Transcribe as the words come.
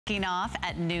kicking off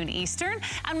at noon Eastern.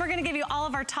 And we're gonna give you all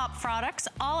of our top products,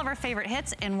 all of our favorite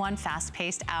hits in one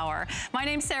fast-paced hour. My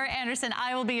name's Sarah Anderson.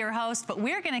 I will be your host, but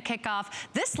we're gonna kick off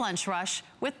this lunch rush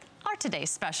with our today's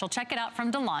special. Check it out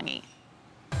from DeLonghi.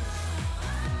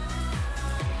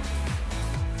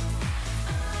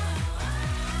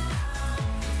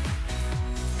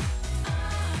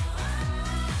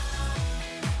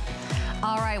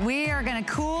 All right, we are gonna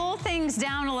cool things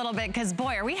down a little bit because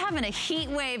boy, are we having a heat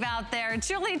wave out there.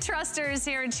 Julie Truster is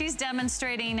here and she's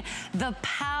demonstrating the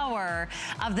power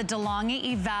of the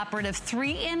DeLonghi Evaporative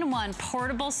 3-in-1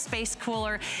 portable space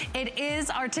cooler. It is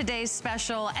our today's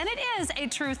special and it is a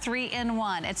true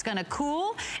 3-in-1. It's gonna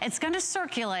cool, it's gonna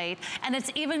circulate, and it's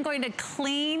even going to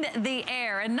clean the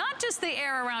air. And not just the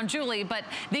air around Julie, but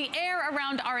the air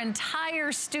around our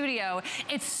entire studio.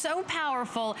 It's so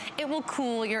powerful, it will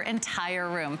cool your entire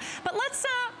room. But let's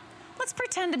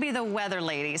pretend to be the weather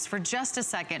ladies for just a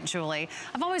second, Julie.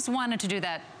 I've always wanted to do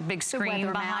that big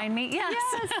screen behind me. Yes.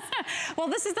 Well,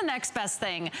 this is the next best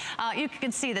thing. You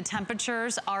can see the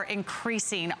temperatures are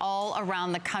increasing all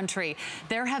around the country.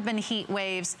 There have been heat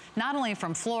waves, not only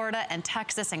from Florida and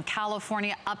Texas and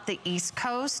California up the East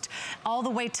Coast, all the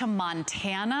way to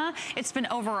Montana. It's been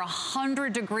over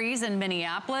 100 degrees in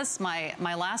Minneapolis, my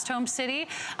last home city.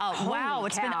 Wow,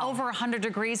 it's been over 100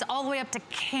 degrees all the way up to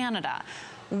Canada.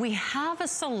 We have a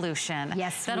solution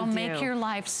that'll make your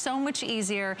life so much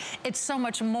easier. It's so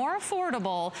much more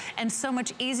affordable and so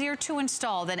much easier to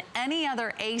install than any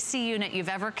other AC unit you've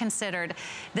ever considered.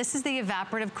 This is the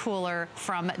evaporative cooler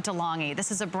from DeLonghi. This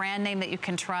is a brand name that you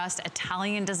can trust,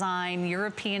 Italian design,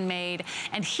 European made.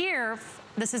 And here,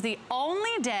 this is the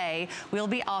only day we'll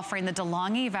be offering the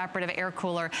DeLonghi Evaporative Air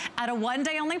Cooler at a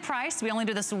one-day only price. We only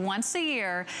do this once a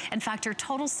year. In fact, your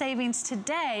total savings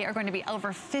today are going to be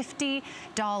over $50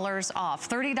 off,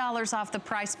 $30 off the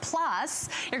price, plus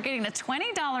you're getting a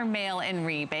 $20 mail-in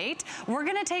rebate. We're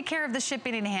gonna take care of the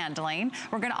shipping and handling.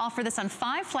 We're gonna offer this on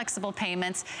 5 flexible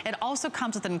payments. It also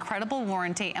comes with an incredible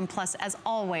warranty, and plus, as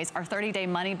always, our 30-day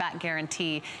money-back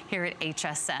guarantee here at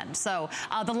HSN. So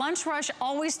the lunch rush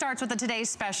always starts with a today's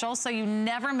special, so you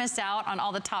never miss out on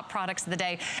all the top products of the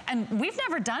day. And we've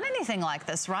never done anything like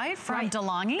this, right? From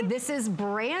DeLonghi? This is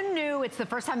brand new. It's the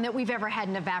first time that we've ever had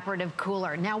an evaporative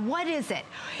cooler. Now, what is it?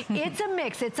 It's a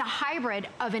mix. It's a hybrid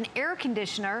of an air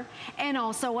conditioner and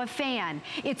also a fan.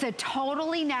 It's a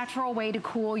totally natural way to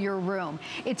cool your room.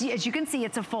 It's, as you can see,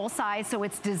 it's a full size, so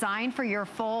it's designed for your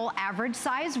full average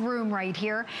size room right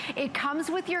here. It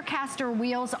comes with your caster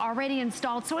wheels already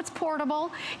installed, so it's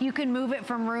portable. You can move it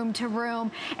from room to room.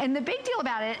 And the big deal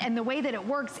about it and the way that it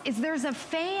works is there's a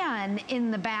fan in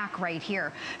the back right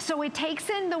here. So it takes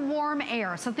in the warm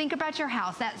air. So think about your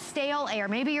house, that stale air.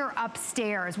 Maybe you're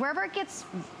upstairs, wherever it gets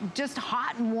just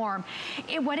hot and warm.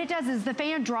 What it does is the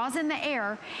fan draws in the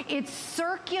air, it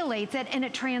circulates it, and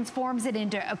it transforms it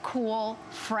into a cool,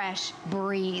 fresh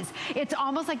breeze. It's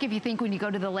almost like if you think when you go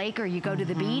to the lake or you go to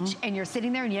the beach and you're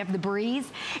sitting there and you have the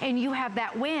breeze and you have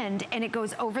that wind and it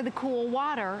goes over the cool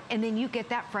water and then you get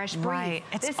that fresh breeze. Right.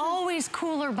 It's always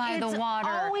cooler by the water.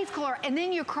 It's always cooler. And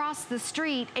then you cross the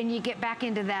street and you get back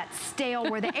into that stale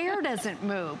where the air doesn't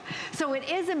move. So it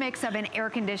is a mix of an air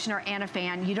conditioner and a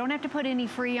fan. You don't have to put any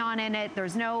Freon in it.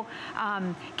 There's no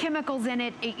chemicals in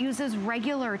it. It uses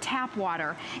regular tap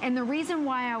water. And the reason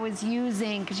why I was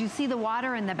using, because you see the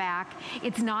water in the back,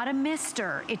 it's not a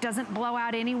mister. It doesn't blow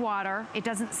out any water. It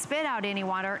doesn't spit out any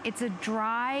water. It's a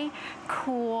dry,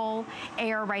 cool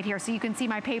air right here. So you can see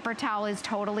my paper towel is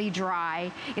totally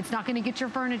dry. It's not gonna get your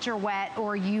furniture wet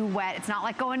or you wet. It's not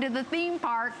like going to the theme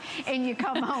park and you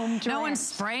come home drenched. No one's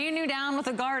spraying you down with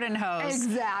a garden hose.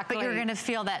 Exactly. But you're gonna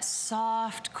feel that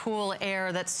soft, cool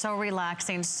air that's so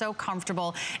relaxing, so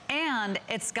comfortable, and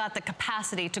it's got the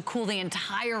capacity to cool the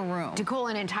entire room. To cool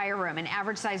an entire room, an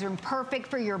average size room, perfect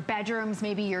for your bedrooms,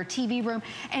 maybe your TV room,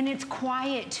 and it's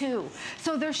quiet too.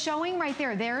 So they're showing right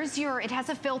there, there's your, it has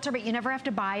a filter, but you never have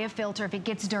to buy a filter if it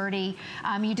gets dirty.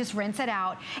 You just rinse it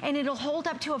out, and it'll hold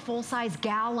up to a full-size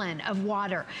gallon of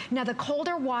water. Now, the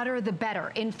colder water, the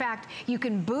better. In fact, you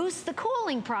can boost the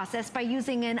cooling process by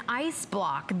using an ice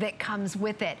block that comes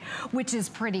with it, which is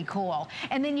pretty cool.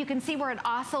 And then you can see where it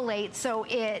oscillates, so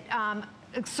it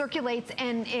circulates,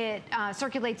 and it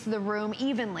circulates the room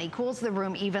evenly, cools the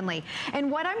room evenly. And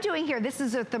what I'm doing here, this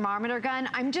is a thermometer gun.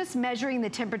 I'm just measuring the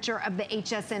temperature of the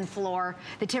HSN floor,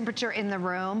 the temperature in the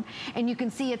room. And you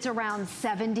can see it's around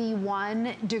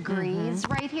 71 degrees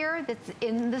right here. That's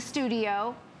in the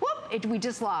studio. Whoop, we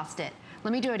just lost it.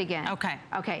 Let me do it again. Okay.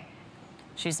 Okay.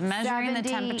 She's measuring the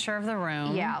temperature of the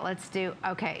room. Yeah, let's do,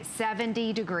 okay,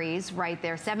 70 degrees right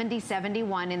there, 70,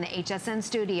 71 in the HSN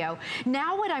studio.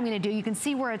 Now what I'm gonna do, you can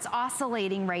see where it's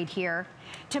oscillating right here.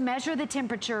 To measure the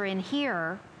temperature in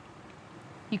here,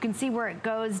 you can see where it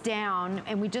goes down,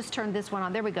 and we just turned this one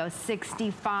on. There we go,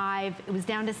 65. It was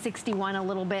down to 61 a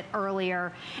little bit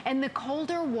earlier. And the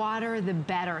colder water, the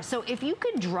better. So if you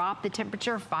could drop the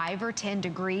temperature 5 or 10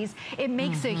 degrees, it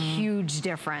makes a huge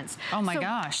difference. Oh my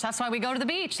gosh, that's why we go to the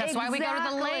beach. That's why we go to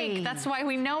the lake. That's why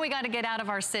we know we got to get out of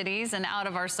our cities and out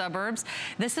of our suburbs.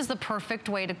 This is the perfect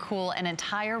way to cool an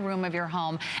entire room of your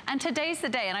home. And today's the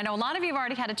day. And I know a lot of you have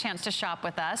already had a chance to shop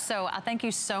with us. So thank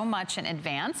you so much in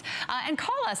advance. And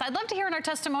call us. I'd love to hear in our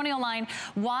testimonial line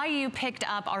why you picked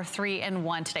up our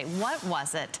 3-in-1 today. What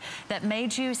was it that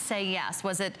made you say yes?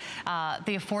 Was it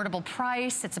the affordable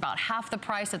price? It's about half the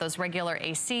price of those regular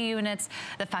AC units.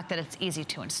 The fact that it's easy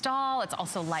to install. It's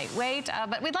also lightweight.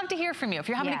 But we'd love to hear from you. If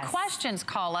you have any questions,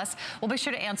 call us. We'll be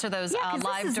sure to answer those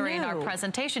live during our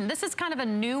presentation. This is kind of a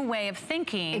new way of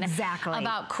thinking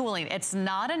about cooling. It's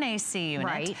not an AC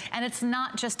unit, and it's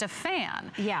not just a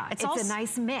fan. Yeah, it's a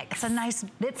nice mix. It's a nice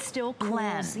that's still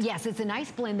blend. Yes, it's a nice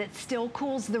blend that still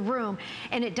cools the room,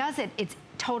 and it does it. It's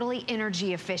totally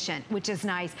energy efficient, which is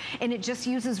nice. And it just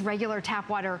uses regular tap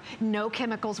water, no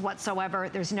chemicals whatsoever.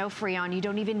 There's no Freon. You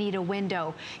don't even need a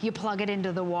window. You plug it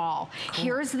into the wall.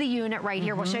 Here's the unit right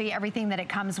here. We'll show you everything that it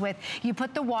comes with. You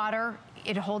put the water.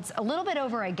 It holds a little bit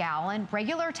over a gallon,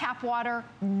 regular tap water,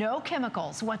 no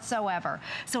chemicals whatsoever.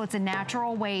 So it's a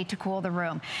natural way to cool the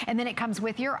room. And then it comes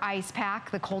with your ice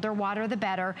pack. The colder water, the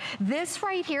better. This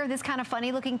right here, this kind of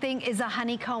funny looking thing is a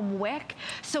honeycomb wick.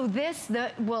 So this,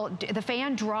 the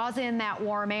fan draws in that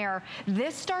warm air.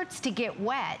 This starts to get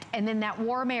wet, and then that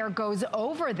warm air goes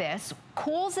over this,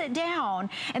 cools it down,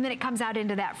 and then it comes out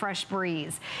into that fresh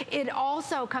breeze. It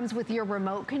also comes with your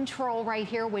remote control right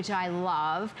here, which I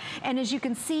love. And as you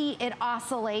can see, it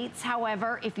oscillates.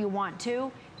 However, if you want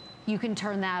to, you can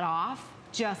turn that off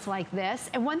just like this.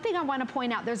 And one thing I want to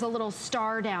point out, there's a little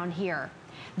star down here.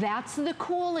 That's the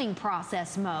cooling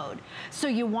process mode. So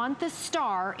you want the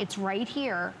star, it's right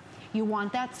here. You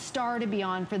want that star to be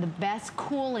on for the best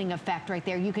cooling effect right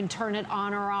there. You can turn it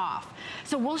on or off.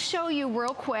 So we'll show you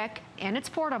real quick, and it's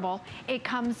portable. It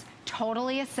comes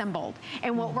totally assembled.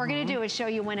 And what we're gonna do is show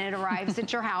you when it arrives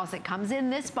at your house. It comes in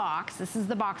this box. This is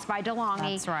the box by DeLonghi.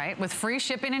 That's right, with free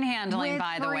shipping and handling,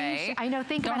 by the way. I know,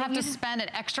 think about it. Don't have to spend an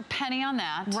extra penny on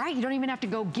that. Right, you don't even have to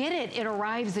go get it. It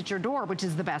arrives at your door, which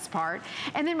is the best part.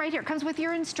 And then right here, it comes with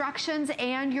your instructions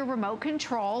and your remote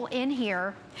control in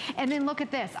here. And then look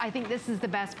at this. I think this is the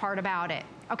best part about it.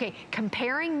 Okay,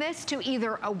 comparing this to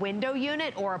either a window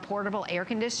unit or a portable air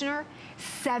conditioner,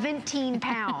 17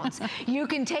 pounds. You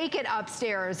can take it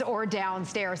upstairs or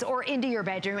downstairs or into your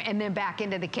bedroom and then back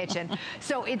into the kitchen.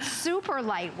 So it's super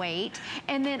lightweight.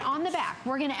 And then on the back,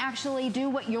 we're gonna actually do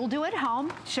what you'll do at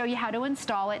home, show you how to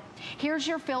install it. Here's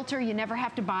your filter. You never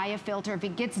have to buy a filter. If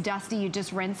it gets dusty, you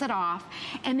just rinse it off.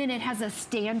 And then it has a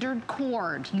standard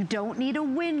cord. You don't need a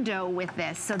window with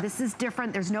this. So this is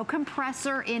different. There's no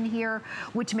compressor in here,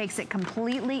 which makes it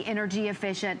completely energy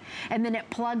efficient. And then it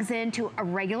plugs into a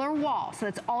regular wall. So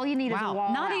that's all you need is a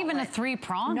wall Not outlet. Even a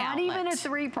 3-prong Not outlet. even a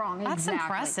 3-prong, That's exactly.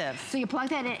 impressive. So you plug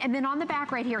that in, and then on the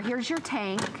back right here, here's your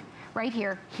tank. Right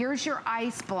here, here's your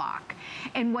ice block.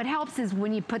 And what helps is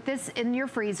when you put this in your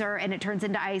freezer and it turns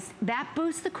into ice, that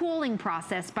boosts the cooling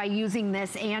process by using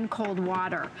this and cold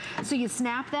water. So you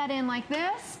snap that in like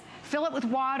this, fill it with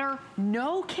water,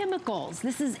 no chemicals.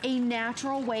 This is a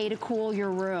natural way to cool your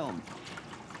room.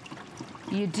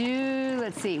 You do,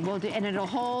 let's see, we'll do, and it'll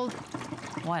hold.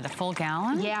 What, a full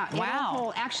gallon? Yeah, wow. It'll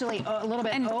hold actually a little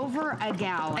bit over a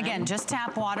gallon. Again, just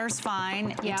tap water's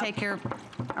fine. You take your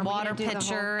water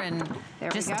pitcher and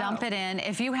just dump it in.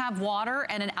 If you have water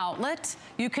and an outlet,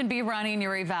 you can be running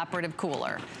your evaporative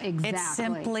cooler. Exactly. It's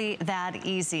simply that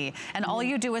easy. And all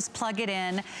you do is plug it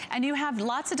in, and you have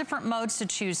lots of different modes to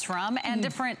choose from and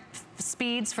different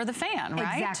speeds for the fan,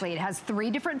 right? Exactly. It has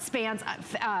 3 different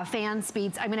fan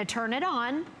speeds. I'm going to turn it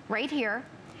on right here.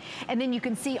 And then you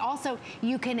can see also,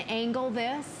 you can angle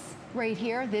this right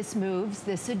here. This moves,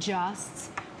 this adjusts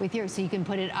with your, so you can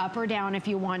put it up or down if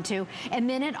you want to. And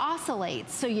then it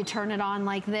oscillates. So you turn it on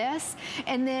like this.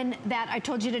 And then that, I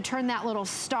told you to turn that little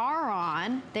star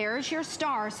on. There's your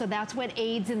star. So that's what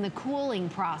aids in the cooling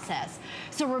process.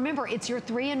 So remember, it's your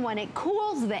 3-in-1. It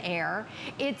cools the air.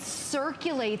 It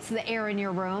circulates the air in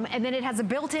your room. And then it has a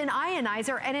built-in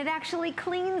ionizer, and it actually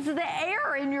cleans the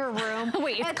air in your room.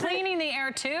 Wait, it's cleaning the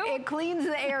air too? It cleans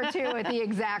the air too at the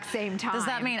exact same time. Does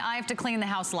that mean I have to clean the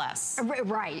house less?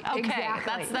 Right, okay,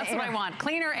 exactly. that's what I want.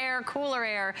 Cleaner air, cooler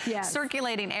air,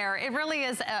 circulating air. It really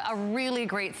is a really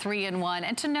great 3-in-1.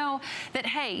 And to know that,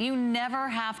 hey, you never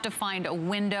have to find a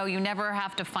window, you never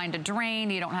have to find a drain,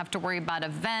 you don't have to worry about a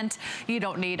vent, you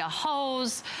don't need a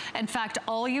hose. In fact,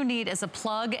 all you need is a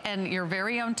plug and your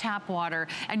very own tap water,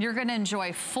 and you're gonna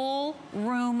enjoy full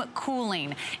room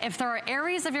cooling. If there are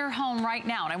areas of your home right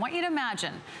now, and I want you to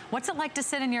imagine, what's it like to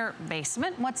sit in your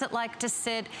basement? What's it like to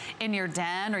sit in your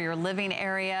den or your living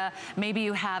area? Maybe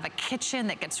you have a kitchen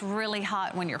that gets really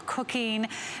hot when you're cooking.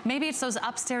 Maybe it's those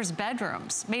upstairs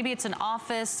bedrooms. Maybe it's an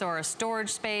office or a storage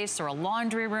space or a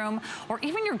laundry room, or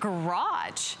even your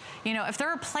garage. You know, if there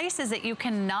are places that you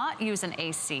cannot use an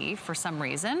AC for some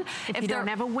reason, if you don't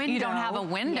have a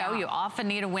window, you often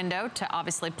need a window to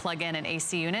obviously plug in an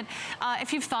AC unit.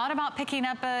 If you've thought about picking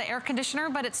up an air conditioner,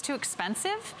 but it's too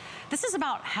expensive, this is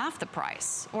about half the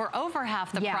price, or over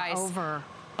half the price.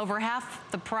 Over half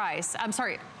the price. I'm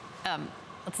sorry.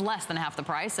 It's less than half the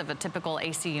price of a typical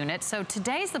AC unit. So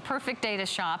today's the perfect day to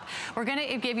shop. We're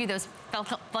gonna give you those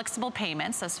flexible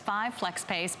payments, those 5 flex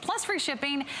pays, plus free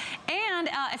shipping. And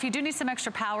if you do need some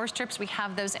extra power strips, we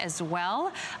have those as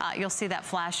well. You'll see that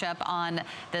flash up on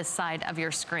the side of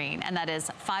your screen. And that is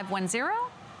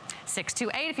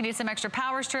 510-628 if you need some extra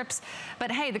power strips.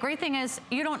 But hey, the great thing is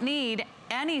you don't need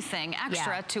anything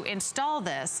extra to install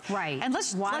this. Right. And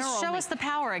let's show us the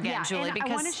power again, Julie. And because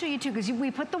I want to show you too, because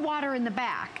we put the water in the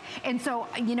back. And so,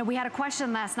 you know, we had a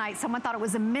question last night. Someone thought it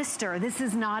was a mister. This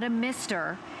is not a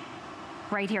mister.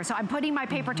 Right here. So I'm putting my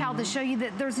paper towel to show you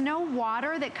that there's no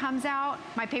water that comes out.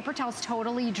 My paper towel's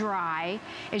totally dry,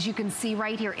 as you can see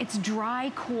right here. It's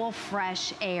dry, cool,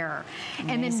 fresh air.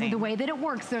 Amazing. And then the way that it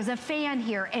works, there's a fan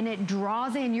here, and it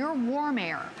draws in your warm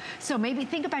air. So maybe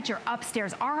think about your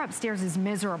upstairs. Our upstairs is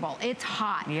miserable. It's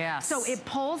hot. Yes. So it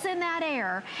pulls in that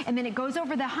air, and then it goes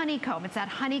over the honeycomb. It's that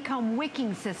honeycomb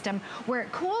wicking system where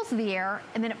it cools the air,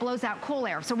 and then it blows out cool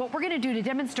air. So what we're gonna do to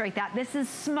demonstrate that, this is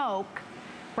smoke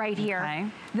right here. Okay.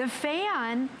 The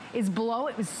fan is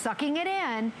sucking it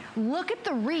in. Look at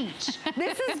the reach.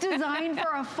 This is designed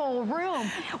for a full room.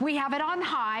 We have it on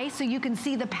high so you can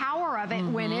see the power of it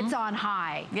when it's on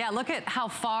high. Yeah, look at how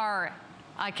far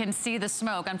I can see the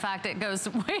smoke. In fact, it goes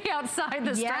way outside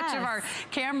the stretch of our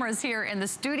cameras here in the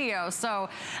studio. So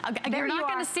you're not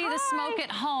going to see the smoke at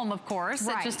home, of course,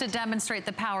 just to demonstrate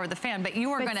the power of the fan, but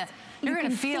you're going to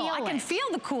feel, I can feel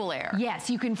the cool air. Yes,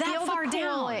 you can feel the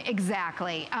cool air.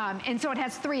 Exactly. And so it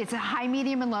has 3. It's a high,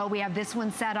 medium, and low. We have this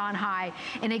one set on high.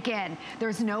 And again,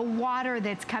 there's no water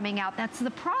that's coming out. That's the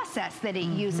process that it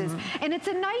uses. And it's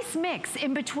a nice mix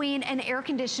in between an air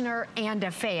conditioner and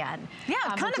a fan. Yeah,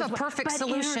 kind of a perfect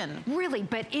solution. Really,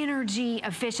 but energy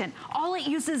efficient. All it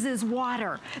uses is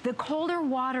water. The colder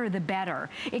water, the better.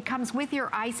 It comes with your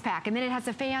ice pack, and then it has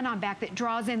a fan on back that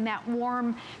draws in that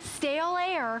warm, stale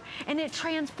air, and it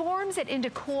transforms it into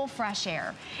cool, fresh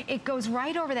air. It goes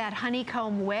right over that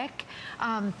honeycomb wick.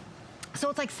 So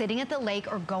it's like sitting at the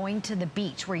lake or going to the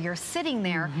beach where you're sitting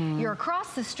there, you're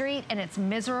across the street and it's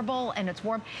miserable and it's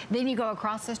warm. Then you go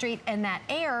across the street and that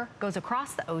air goes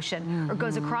across the ocean or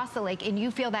goes across the lake and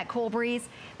you feel that cool breeze.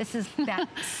 This is that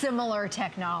similar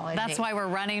technology. That's why we're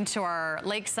running to our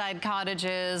lakeside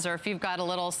cottages, or if you've got a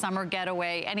little summer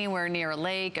getaway anywhere near a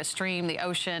lake, a stream, the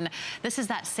ocean. This is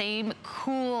that same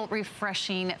cool,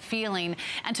 refreshing feeling.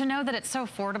 And to know that it's so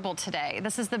affordable today.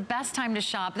 This is the best time to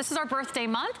shop. This is our birthday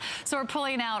month, so we're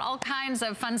pulling out all kinds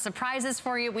of fun surprises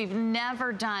for you. We've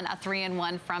never done a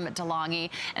 3-in-1 from DeLonghi,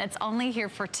 and it's only here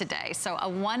for today. So a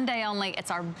 1 day only.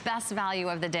 It's our best value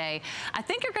of the day. I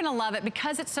think you're gonna love it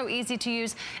because it's so easy to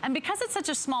use and because it's such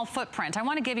a small footprint. I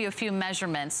wanna give you a few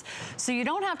measurements so you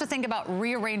don't have to think about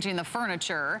rearranging the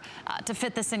furniture to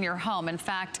fit this in your home. In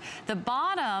fact, the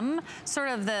bottom, sort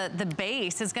of the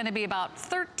base, is gonna be about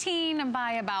 13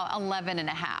 by about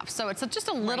 11.5. So it's just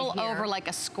a little over like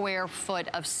a square foot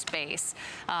of space.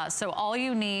 So all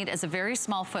you need is a very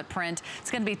small footprint. It's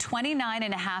gonna be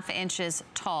 29.5 inches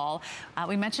tall.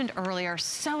 We mentioned earlier,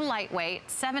 so lightweight,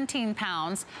 17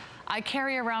 pounds. I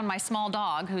carry around my small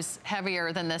dog who's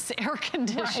heavier than this air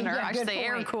conditioner, I should say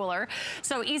air cooler.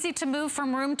 So easy to move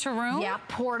from room to room. Yeah,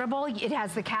 portable. It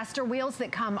has the caster wheels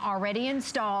that come already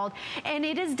installed, and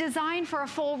it is designed for a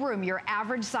full room, your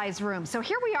average size room. So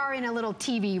here we are in a little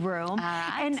TV room,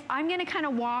 and I'm gonna kind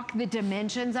of walk the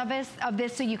dimensions of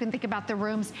this so you can think about the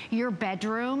rooms, your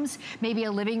bedrooms, maybe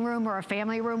a living room or a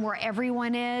family room where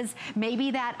everyone is,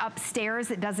 maybe that upstairs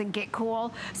that doesn't get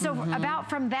cool. So about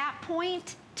from that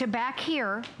point to back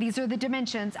here, these are the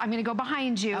dimensions. I'm gonna go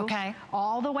behind you. Okay.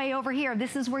 All the way over here.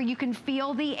 This is where you can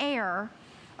feel the air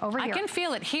over here. I can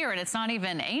feel it here and it's not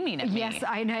even aiming at me. Yes,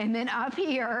 I know. And then up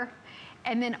here.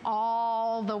 and then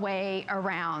all the way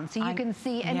around. So you can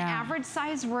see an average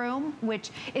size room,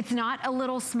 which it's not a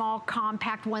little small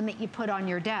compact one that you put on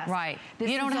your desk. Right.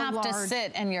 You don't have to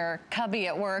sit in your cubby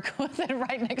at work with it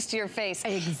right next to your face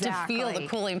to feel the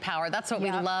cooling power. That's what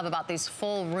we love about these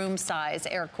full room size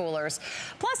air coolers.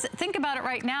 Plus, think about it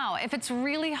right now. If it's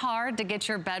really hard to get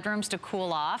your bedrooms to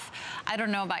cool off, I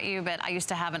don't know about you, but I used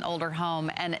to have an older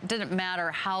home, and it didn't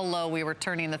matter how low we were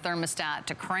turning the thermostat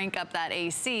to crank up that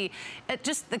AC.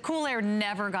 The cool air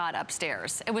never got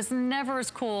upstairs. It was never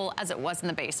as cool as it was in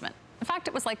the basement. In fact,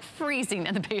 it was like freezing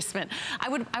in the basement. I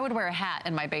would wear a hat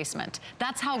in my basement.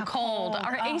 That's how cold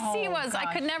our AC was.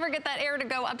 I could never get that air to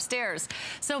go upstairs.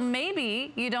 So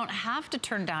maybe you don't have to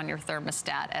turn down your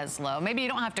thermostat as low. Maybe you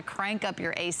don't have to crank up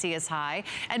your AC as high.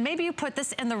 And maybe you put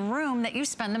this in the room that you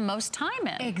spend the most time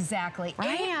in. Exactly.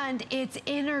 Right? And it's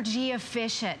energy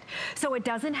efficient. So it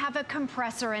doesn't have a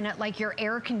compressor in it like your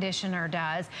air conditioner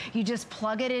does. You just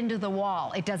plug it into the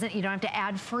wall. You don't have to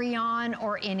add Freon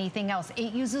or anything else.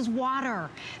 It uses water.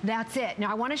 That's it.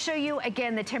 Now I want to show you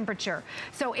again the temperature.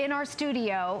 So in our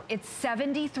studio, it's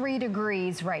 73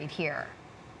 degrees right here.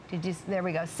 There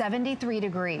we go, 73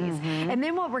 degrees. And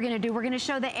then what we're going to do, we're going to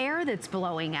show the air that's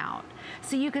blowing out.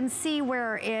 So you can see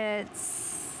where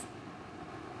it's,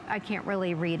 I can't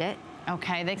really read it.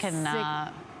 Okay, they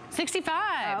can...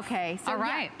 65. Okay. So all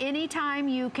right. Yeah, anytime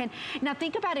you can. Now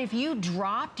think about if you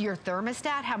dropped your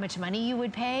thermostat, how much money you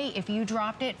would pay if you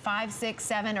dropped it 5, 6,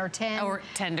 7, or 10. Or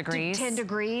 10 degrees. 10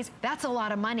 degrees. That's a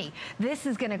lot of money. This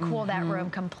is going to cool that room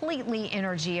completely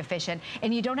energy efficient,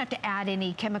 and you don't have to add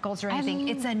any chemicals or anything.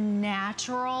 It's a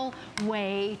natural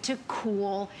way to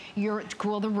cool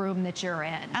the room that you're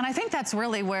in. And I think that's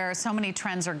really where so many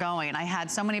trends are going. I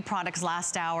had so many products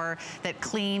last hour that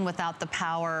clean without the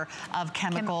power of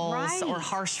chemicals. Or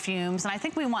harsh fumes, and I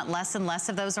think we want less and less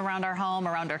of those around our home,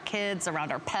 around our kids,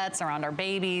 around our pets, around our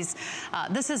babies.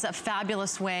 This is a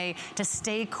fabulous way to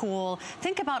stay cool.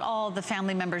 Think about all the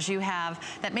family members you have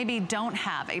that maybe don't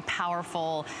have a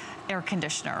powerful air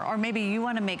conditioner, or maybe you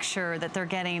want to make sure that they're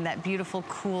getting that beautiful,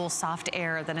 cool, soft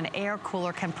air that an air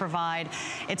cooler can provide.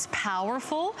 It's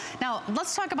powerful. Now,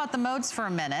 let's talk about the modes for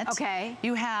a minute. Okay.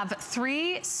 You have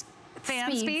 3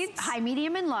 fan speeds. High,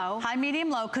 medium, and low. High,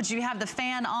 medium, low. Could you have the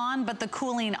fan on but the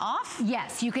cooling off?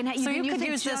 Yes, you can. You could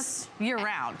use this year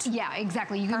round. Yeah,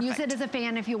 exactly. You can use it as a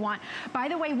fan if you want. By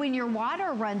the way, when your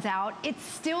water runs out, it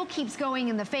still keeps going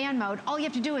in the fan mode. All you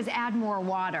have to do is add more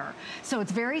water. So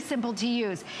it's very simple to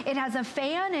use. It has a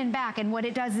fan in back, and what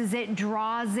it does is it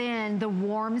draws in the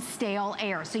warm, stale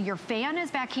air. So your fan is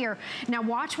back here. Now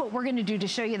watch what we're going to do to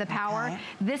show you the power. Okay.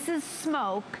 This is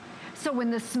smoke. So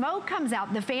when the smoke comes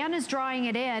out, the fan is drawing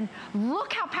it in.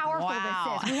 Look how powerful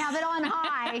this is. We have it on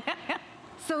high.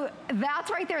 So that's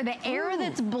right there, the air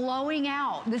that's blowing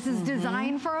out. This is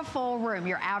designed for a full room,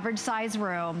 your average size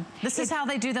room. This is how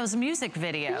they do those music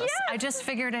videos. Yes. I just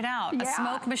figured it out. Yeah. A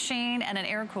smoke machine and an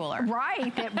air cooler.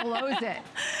 Right, that blows it.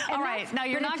 All right, now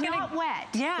you're not gonna... not wet.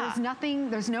 Yeah.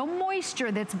 There's no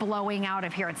moisture that's blowing out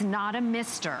of here. It's not a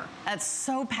mister. That's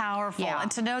so powerful. Yeah. And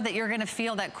to know that you're gonna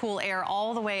feel that cool air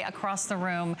all the way across the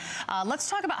room. Let's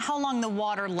talk about how long the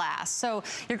water lasts. So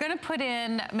you're gonna put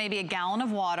in maybe a gallon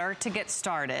of water to get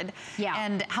started. Yeah.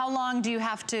 And how long do you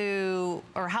have to,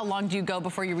 or how long do you go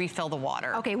before you refill the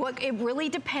water? Okay, well, it really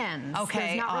depends. Okay.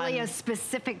 There's not really a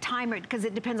specific time because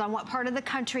it depends on what part of the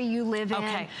country you live in.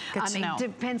 Okay, good to know. It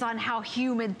depends on how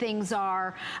humid things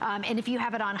are, and if you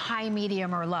have it on high,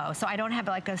 medium, or low. So I don't have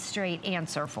like a straight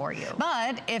answer for you.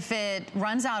 But if it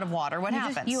runs out of water, what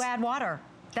happens? You add water.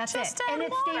 That's just it.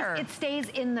 And it stays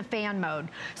in the fan mode.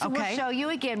 So we'll show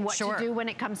you again what to do when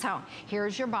it comes home.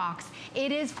 Here's your box.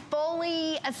 It is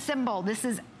fully assembled. This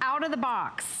is out of the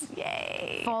box.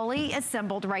 Yay. Fully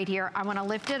assembled right here. I want to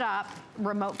lift it up.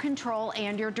 Remote control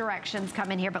and your directions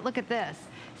come in here. But look at this.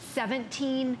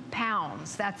 17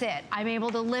 pounds, that's it. I'm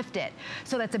able to lift it.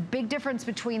 So that's a big difference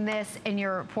between this and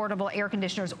your portable air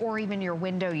conditioners or even your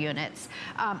window units.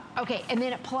 Okay, and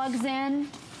then it plugs in.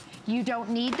 You don't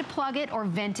need to plug it or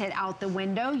vent it out the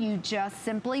window. You just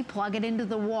simply plug it into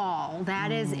the wall.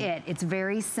 That is it. It's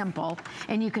very simple.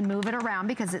 And you can move it around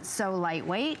because it's so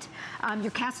lightweight.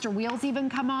 Your caster wheels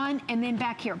even come on. And then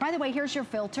back here. By the way, here's your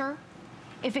filter.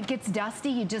 If it gets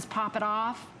dusty, you just pop it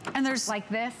off. And there's like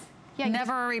this. Yeah,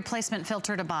 never a replacement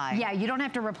filter to buy. Yeah, you don't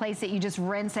have to replace it. You just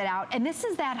rinse it out. And this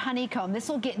is that honeycomb. This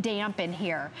will get damp in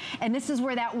here. And this is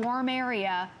where that warm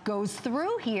area goes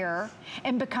through here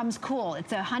and becomes cool.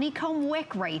 It's a honeycomb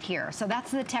wick right here. So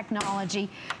that's the technology.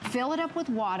 Fill it up with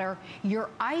water. Your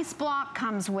ice block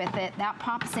comes with it. That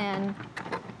pops in.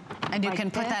 And you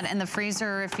can put that in the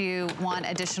freezer if you want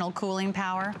additional cooling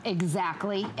power?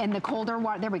 Exactly. And the colder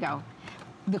water, there we go.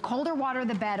 The colder water,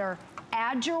 the better.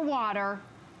 Add your water,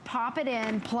 pop it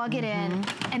in, plug it in,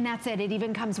 and that's it. It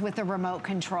even comes with a remote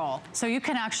control. So you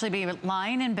can actually be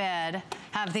lying in bed,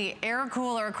 have the air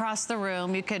cooler across the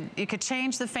room. You could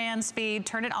change the fan speed,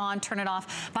 turn it on, turn it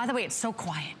off. By the way, it's so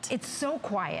quiet. It's so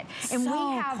quiet. And so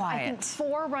we have, quiet. I think,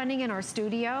 4 running in our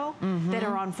studio that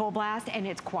are on full blast, and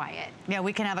it's quiet. Yeah,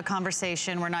 we can have a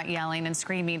conversation. We're not yelling and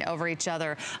screaming over each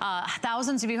other.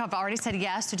 Thousands of you have already said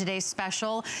yes to today's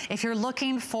special. If you're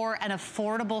looking for an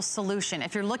affordable solution,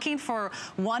 if you're looking for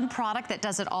one product that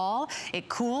does it all, it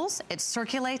cools, it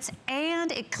circulates,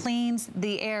 and it cleans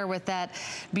the air with that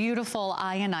beautiful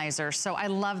ionizer. So I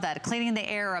love that, cleaning the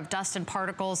air of dust and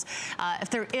particles. If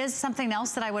there is something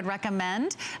else that I would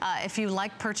recommend, if you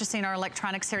like purchasing our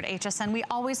electronics here at HSN, we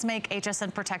always make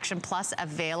HSN Protection Plus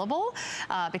available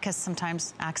because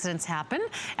sometimes accidents happen,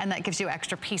 and that gives you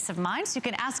extra peace of mind. So you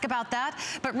can ask about that,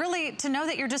 but really to know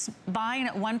that you're just buying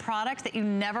one product that you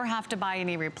never have to buy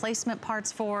any replacement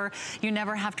parts for, you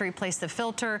never have to replace the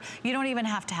filter, you don't even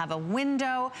have to have a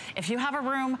window. If you have a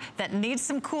room that needs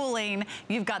some cooling,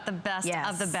 you've got the best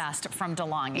of the best from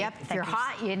DeLonghi. Yep, if you're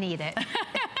hot, you need it.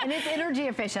 And it's energy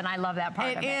efficient. I love that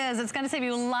part of it. It is. It's going to save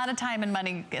you a lot of time and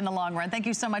money in the long run. Thank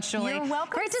you so much, Julie. You're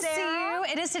welcome, Great to Sarah.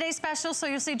 see you. It is today's special, so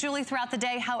you'll see Julie throughout the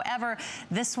day. However,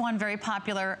 this one, very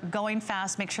popular, going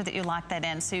fast. Make sure that you lock that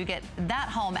in so you get that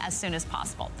home as soon as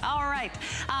possible. All right.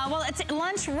 Well, it's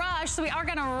lunch rush, so we are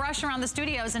going to rush around the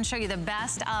studios and show you the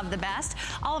best of the best.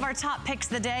 All of our top picks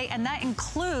of the day, and that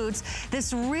includes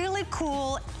this really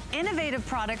cool, innovative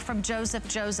product from Joseph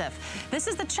Joseph. This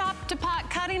is the Chop to Pot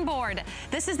cutting board.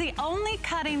 This is the only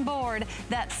cutting board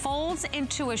that folds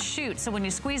into a chute. So when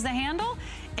you squeeze the handle,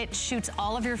 it shoots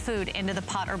all of your food into the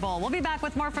pot or bowl. We'll be back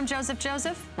with more from Joseph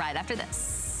Joseph right after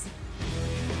this.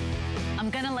 I'm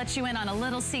gonna let you in on a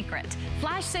little secret.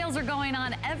 Flash sales are going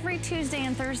on every Tuesday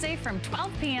and Thursday from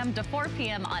 12 p.m. to 4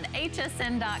 p.m. on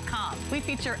hsn.com. We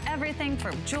feature everything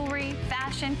from jewelry,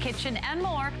 fashion, kitchen, and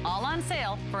more, all on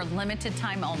sale for a limited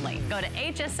time only. Go to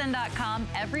hsn.com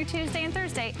every Tuesday and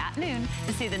Thursday at noon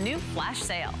to see the new flash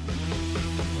sale.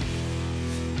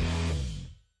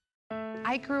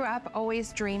 I grew up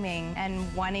always dreaming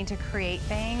and wanting to create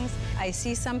things. I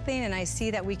see something and I see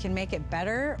that we can make it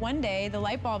better. One day, the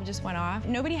light bulb just went off.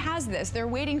 Nobody has this. They're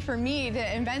waiting for me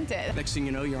to invent it. Next thing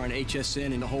you know, you're on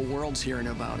HSN and the whole world's hearing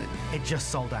about it. It just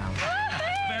sold out.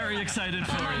 Very excited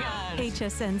for you.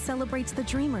 HSN celebrates the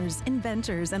dreamers,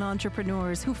 inventors, and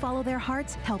entrepreneurs who follow their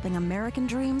hearts, helping American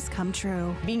dreams come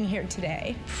true. Being here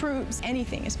today proves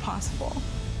anything is possible.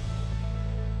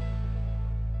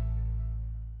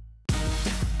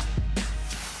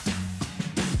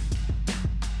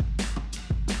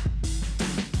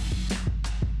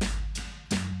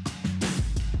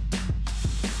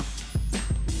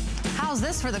 How's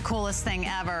this for the coolest thing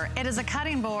ever? It is a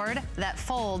cutting board that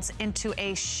folds into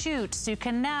a chute, so you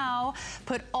can now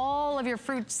put all of your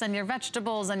fruits and your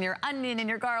vegetables and your onion and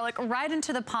your garlic right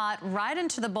into the pot, right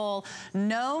into the bowl.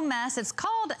 No mess. It's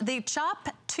called the Chop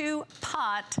to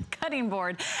Pot cutting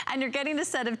board, and you're getting a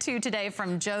set of 2 today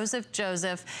from Joseph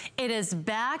Joseph. It is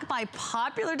back by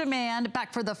popular demand,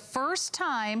 back for the first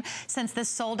time since this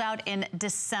sold out in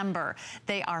December.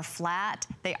 They are flat,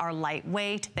 they are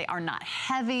lightweight, they are not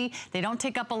heavy, they don't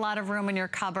take up a lot of room in your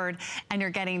cupboard, and you're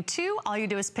getting 2. All you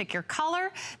do is pick your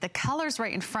color. The color's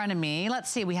right in front of me. Let's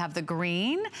see, we have the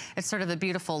green. It's sort of a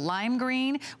beautiful lime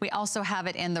green. We also have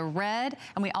it in the red,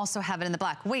 and we also have it in the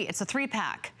black. Wait, it's a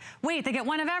 3-pack. Wait, they get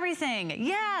one of everything.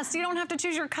 Yes, you don't have to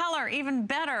choose your color, even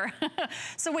better.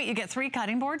 So wait, you get 3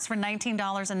 cutting boards for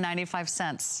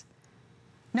 $19.95.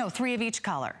 No, 3 of each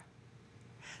color.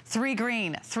 3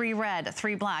 green, 3 red,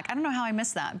 3 black. I don't know how I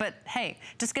missed that, but hey,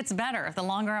 just gets better the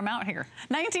longer I'm out here.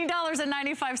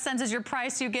 $19.95 is your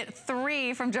price. You get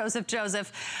 3 from Joseph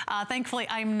Joseph. Thankfully,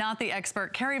 I'm not the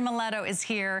expert. Carrie Miletto is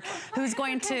here, who's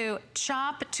going to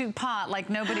chop to pot like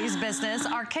nobody's business.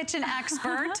 Our kitchen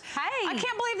expert. Hi. I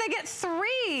can't believe they get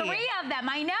 3. 3 of them,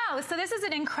 I know. So this is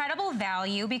an incredible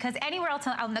value because anywhere else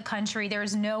out in the country,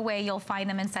 there's no way you'll find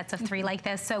them in sets of 3 like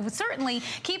this. So certainly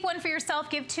keep 1 for yourself,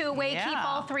 give 2 away, keep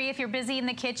all 3 if you're busy in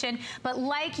the kitchen. But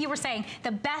like you were saying,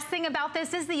 the best thing about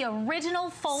this is the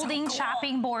original folding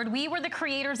chopping board. We were the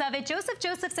creators of it. Joseph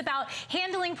Joseph's about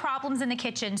handling problems in the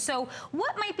kitchen. So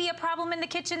what might be a problem in the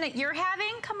kitchen that you're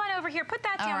having? Come on over here, put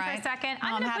that down for a second.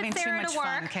 I'm gonna put Sarah to work.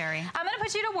 Fun, Carrie. I'm gonna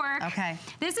put you to work. Okay.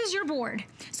 This is your board.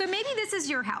 So maybe this is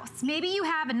your house. Maybe you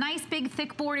have a nice big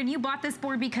thick board and you bought this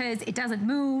board because it doesn't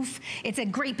move. It's a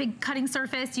great big cutting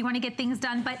surface. You want to get things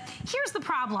done. But here's the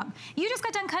problem. You just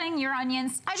got done cutting your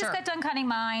onions. I just got done cutting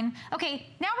mine. Okay,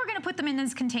 now we're gonna put them in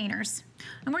these containers.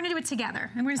 And we're gonna do it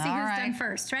together. And we're gonna see who's done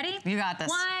first. Ready? You got this.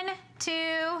 1,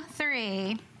 2,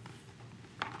 3.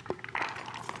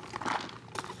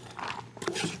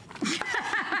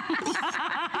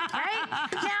 Right?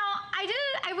 Now,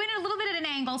 I went a little bit at an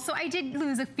angle, so I did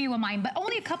lose a few of mine, but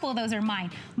only a couple of those are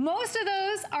mine. Most of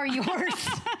those are yours.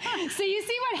 So you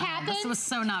see what happens? This was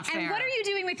so not fair. And what are you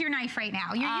doing with your knife right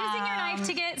now? You're using your knife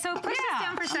to get, so push this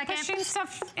down for a second. Pushing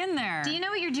stuff in there. Do you know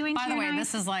what you're doing to your knife? By the way,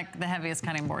 this is like the heaviest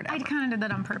cutting board ever. I kind of did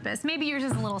that on purpose. Maybe yours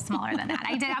is a little smaller than that.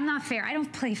 I'm not fair. I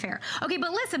don't play fair. Okay,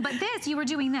 but listen, but this, you were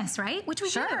doing this, right? Which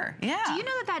was sure, yeah. Do you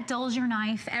know that that dulls your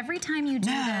knife every time you do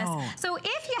this? So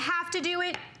if you have to do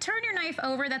it, turn your knife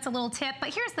over. That's a little tip.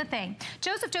 But here's the thing.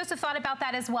 Joseph thought about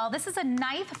that as well. This is a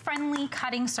knife-friendly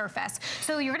cutting surface.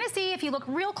 So you're going to see, if you look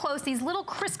real close, these little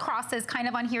crisscrosses kind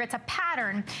of on here. It's a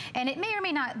pattern, and it may or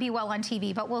may not be well on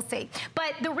TV, but we'll see.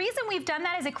 But the reason we've done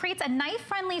that is it creates a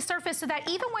knife-friendly surface so that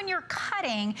even when you're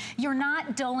cutting, you're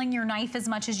not dulling your knife as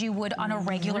much as you would on a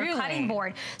regular cutting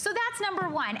board. So that's number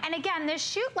one. And again, this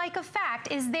shoot-like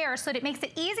effect is there so that it makes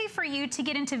it easy for you to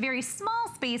get into very small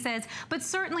spaces, but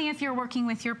certainly if you're working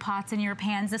with your pots and your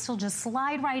pans, this will just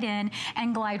slide right in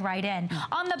and glide right in.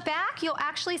 On the back, you'll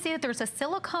actually see that there's a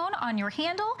silicone on your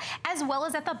handle as well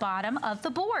as at the bottom of the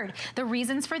board. The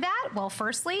reasons for that, well,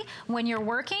 firstly, when you're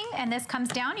working and this comes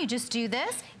down, you just do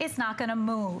this, it's not gonna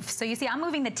move. So you see, I'm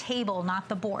moving the table, not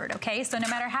the board, okay? So no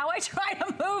matter how I try to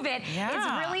move it,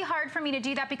 it's really hard for me to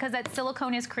do that because that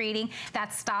silicone is creating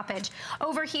that stoppage.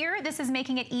 Over here, this is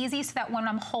making it easy so that when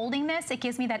I'm holding this, it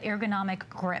gives me that ergonomic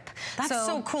grip. That's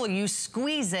so cool. You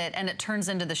squeeze it and it turns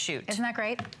into the chute. Isn't that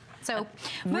great? So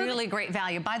really great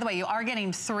value. By the way, you are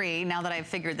getting 3 now that I've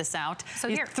figured this out. So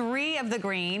here, 3 of the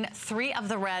green, 3 of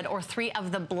the red, or 3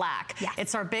 of the black. Yes.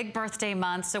 It's our big birthday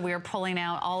month, so we are pulling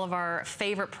out all of our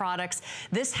favorite products.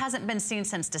 This hasn't been seen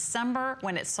since December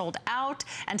when it sold out.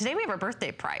 And today we have our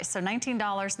birthday price, so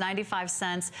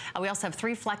 $19.95. We also have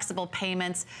 3 flexible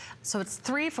payments. So it's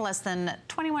 3 for less than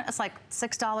 21. It's like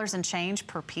 $6 and change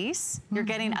per piece. You're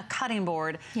getting a cutting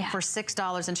board for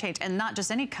 $6 and change. And not just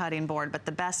any cutting board, but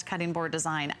the best cutting board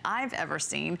design I've ever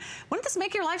seen. Wouldn't this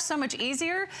make your life so much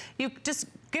easier? You just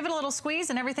give it a little squeeze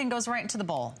and everything goes right into the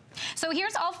bowl. So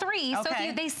here's all 3. So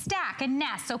they stack and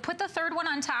nest. So put the 3rd one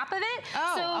on top of it.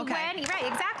 Right,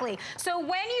 exactly. So when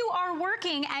you are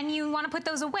working and you want to put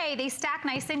those away, they stack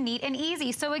nice and neat and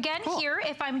easy. So again, here,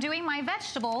 if I'm doing my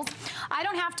vegetables, I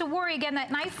don't have to worry. Again,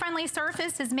 that knife-friendly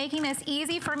surface is making this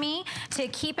easy for me to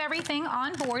keep everything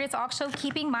on board. It's also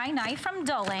keeping my knife from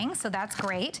dulling, so that's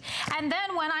great. And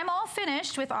then when I'm all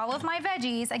finished with all of my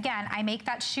veggies, again, I make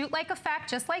that shoot-like effect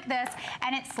just like this,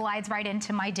 and it slides right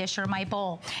into my dish or my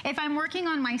bowl. If I'm working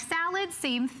on my salad,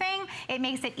 same thing. It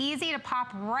makes it easy to pop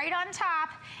right on top,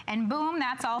 and boom,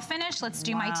 that's all finished. Let's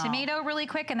do my tomato really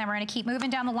quick, and then we're gonna keep moving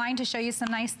down the line to show you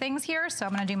some nice things here. So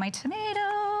I'm gonna do my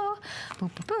tomato, boo,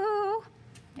 boo, boo,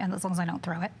 and as long as I don't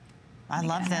throw it. I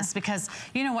love this because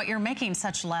you know what, you're making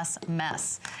such less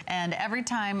mess. And every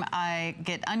time I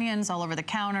get onions all over the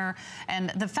counter, and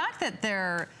the fact that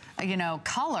they're, you know,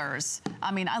 colors,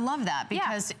 I mean, I love that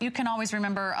because you can always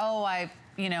remember, oh,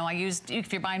 you know, I used,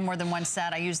 if you're buying more than one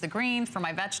set, I use the green for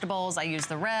my vegetables, I use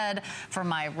the red for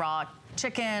my raw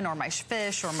chicken or my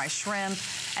fish or my shrimp.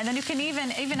 And then you can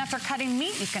even after cutting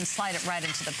meat, you can slide it right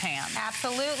into the pan.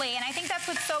 Absolutely. And I think that's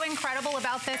what's so incredible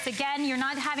about this. Again, you're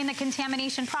not having the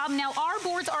contamination problem. Now, our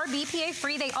boards are BPA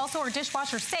free. They also are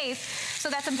dishwasher safe. So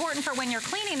that's important for when you're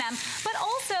cleaning them. But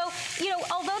also, you know,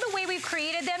 although the way we've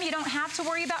created them, you don't have to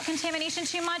worry about contamination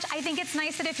too much. I think it's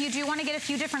nice that if you do want to get a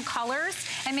few different colors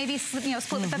and maybe, you know,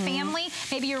 split with the family,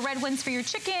 maybe your red ones for your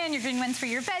chicken, your green ones for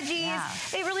your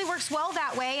veggies. It really works well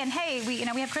that way. And hey, we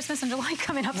have Christmas in July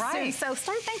coming up soon, so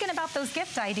start thinking about those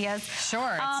gift ideas.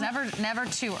 Sure, it's never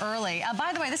too early.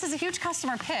 By the way, this is a huge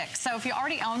customer pick, so if you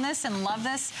already own this and love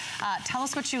this, tell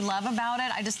us what you love about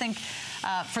it. I just think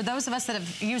for those of us that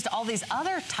have used all these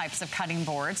other types of cutting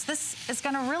boards, this is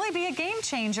going to really be a game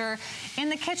changer in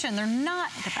the kitchen. They're not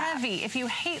heavy. If you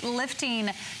hate lifting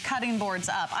cutting boards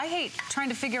up, I hate trying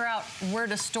to figure out where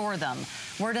to store them.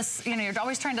 Where to, you know, you're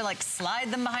always trying to like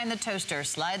slide them behind the toaster,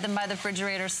 slide them by the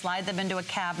refrigerator, slide them into a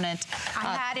cabinet.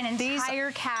 I had an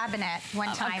entire cabinet one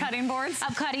time. Of cutting boards?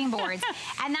 Of cutting boards.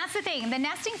 And that's the thing. The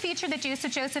nesting feature that Juice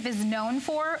of Joseph is known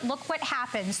for, look what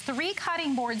happens. 3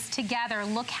 cutting boards together,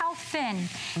 look how thin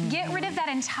in. Get rid of that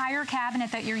entire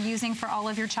cabinet that you're using for all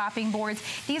of your chopping boards.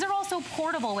 These are also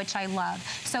portable, which I love.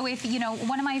 So if, you know,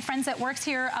 one of my friends that works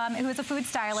here, who is a food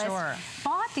stylist,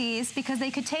 bought these because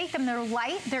they could take them. They're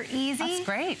light, they're easy. That's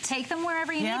great. Take them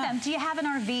wherever you need them. Do you have an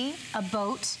RV, a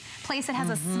boat, place that has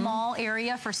a small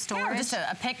area for storage? Yeah, or just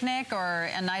a picnic or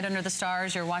a night under the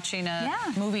stars. You're watching a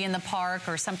movie in the park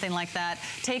or something like that.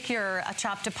 Take your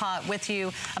Chop-to-Pot with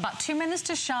you. About 2 minutes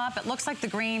to shop. It looks like the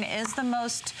green is the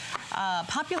most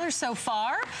popular so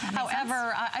far.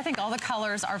 However, I think all the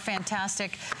colors are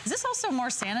fantastic. Is this also a more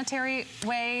sanitary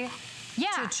way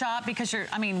to chop? Because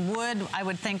I mean, wood, I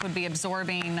would think, would be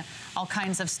absorbing all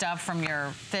kinds of stuff from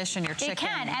your fish and your chicken. It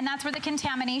can, and that's where the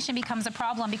contamination becomes a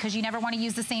problem, because you never want to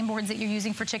use the same boards that you're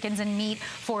using for chickens and meat,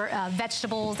 for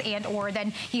vegetables, and or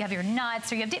then you have your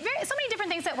nuts, or you have so many different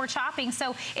things that we're chopping.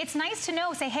 So it's nice to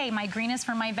know, say, hey, my green is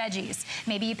for my veggies.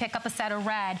 Maybe you pick up a set of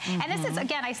red. And this is,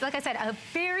 again, like I said, a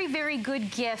very, very good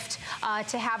gift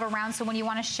to have around. So when you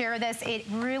want to share this, it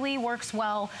really works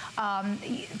well.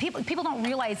 People don't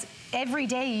realize every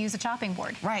day you use a chopping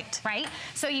board. Right.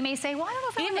 So you may say, well, I don't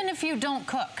know if even if you don't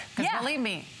cook, because believe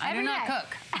me, I do not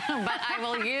cook, but I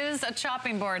will use a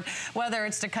chopping board, whether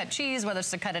it's to cut cheese, whether it's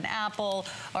to cut an apple,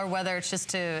 or whether it's just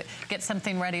to get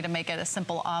something ready to make it a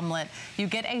simple omelet. You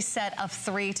get a set of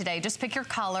 3 today. Just pick your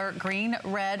color, green,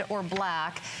 red, or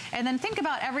black, and then think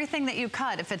about everything that you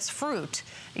cut. If it's fruit,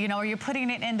 you know, are you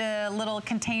putting it into little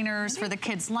containers for the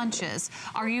kids' lunches?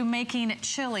 Are you making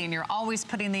chili and you're always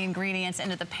putting the ingredients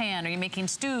into the pan? Are you making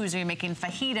stews? Are you making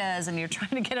fajitas and you're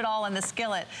trying to get it all in the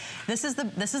skillet? This is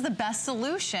the best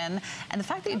solution. And the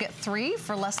fact that you get 3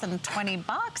 for less than 20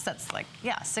 bucks, that's like,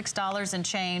 $6 and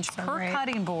change per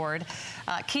cutting board.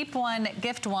 Keep one,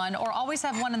 gift one, or always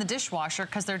have one in the dishwasher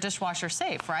because they're dishwasher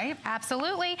safe, right?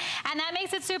 Absolutely. And that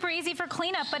makes it super easy for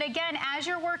cleanup. But again, as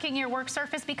you're working, your work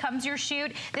surface becomes your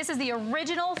chute. This is the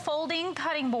original folding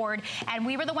cutting board, and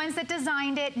we were the ones that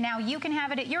designed it. Now you can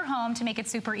have it at your home to make it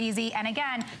super easy. And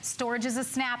again, storage is a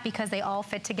snap because they all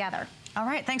fit together. All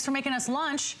right, thanks for making us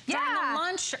lunch. During the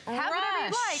lunch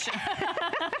rush.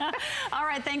 All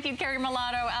right, thank you, Carrie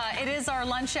Mulatto. It is our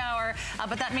lunch hour,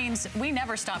 but that means we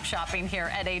never stop shopping here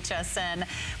at HSN.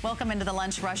 Welcome into the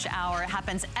lunch rush hour. It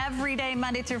happens every day,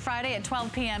 Monday through Friday at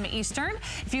 12 p.m. Eastern.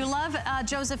 If you love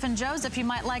Joseph & Joseph, you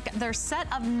might like their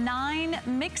set of 9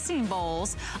 mixing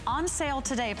bowls on sale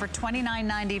today for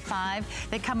 $29.95.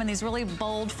 They come in these really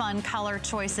bold, fun color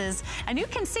choices, and you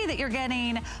can see that you're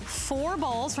getting 4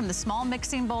 bowls from the small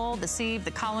mixing bowl, the sieve, the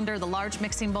colander, the large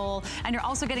mixing bowl, and you're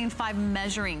also getting 5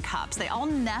 measuring cups. They all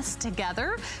nest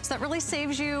together, so that really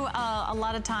saves you a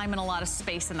lot of time and a lot of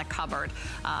space in the cupboard.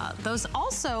 Those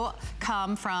also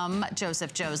come from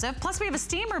Joseph & Joseph. Plus, we have a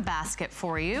steamer basket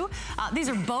for you. These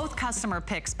are both customer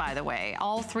picks, by the way.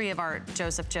 All 3 of our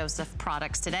Joseph & Joseph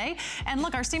products today. And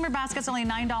look, our steamer basket's only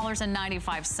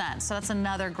 $9.95, so that's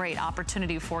another great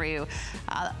opportunity for you.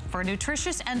 For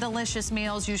nutritious and delicious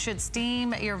meals, you should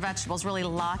steam your vegetables. Really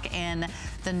lock in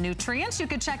the nutrients. You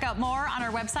can check out more on our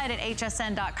website at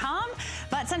hsn.com.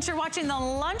 But since you're watching the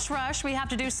lunch rush, we have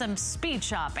to do some speed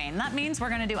shopping. That means we're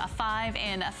going to do a 5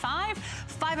 in 5.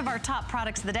 5 of our top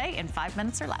products of the day in 5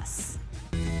 minutes or less.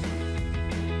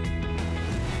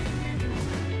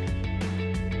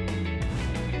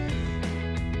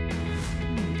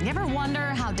 You ever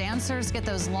wonder how dancers get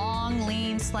those long,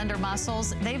 lean, slender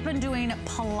muscles? They've been doing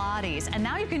Pilates, and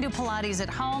now you can do Pilates at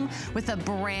home with a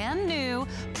brand new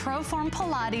ProForm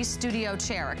Pilates studio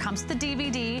chair. It comes with the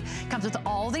DVD, comes with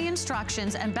all the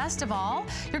instructions, and best of all,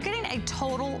 you're getting a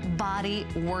total body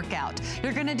workout.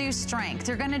 You're gonna do strength,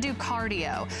 you're gonna do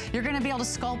cardio, you're gonna be able to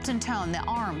sculpt and tone the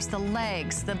arms, the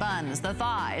legs, the buns, the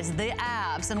thighs, the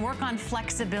abs, and work on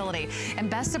flexibility.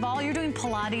 And best of all, you're doing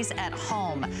Pilates at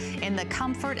home in the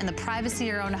comfort and the privacy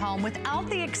of your own home without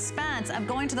the expense of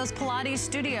going to those Pilates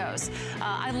studios.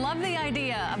 I love the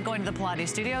idea of going to the Pilates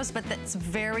studios, but that's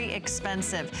very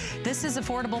expensive. This is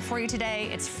affordable for you today.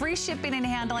 It's free shipping and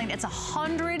handling. It's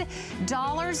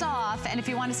 $100 off. And if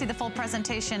you want to see the full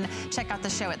presentation, check out the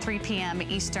show at 3 p.m.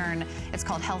 Eastern. It's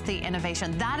called Healthy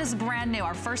Innovation. That is brand new,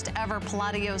 our first ever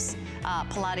Pilates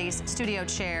studio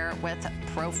chair with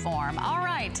ProForm. All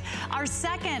right, our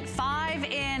second 5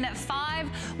 in 5,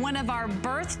 one of our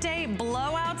birthday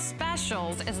blowout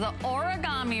specials is the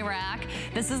origami rack.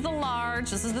 This is the large,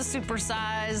 this is the super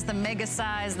size, the mega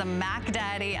size, the Mac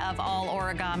Daddy of all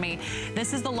origami.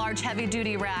 This is the large heavy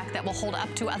duty rack that will hold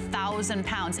up to 1,000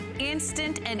 pounds.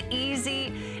 Instant and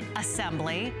easy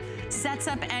assembly, sets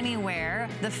up anywhere.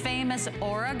 The famous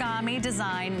origami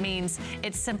design means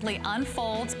it simply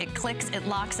unfolds, it clicks, it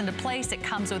locks into place, it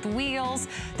comes with wheels.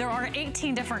 There are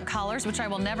 18 different colors, which I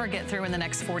will never get through in the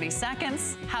next 40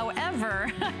 seconds.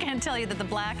 However, I can tell you that the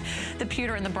black, the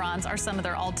pewter, and the bronze are some of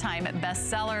their all-time best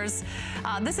sellers.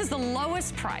 This is the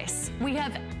lowest price we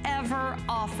have ever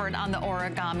offered on the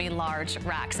origami large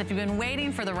racks. If you've been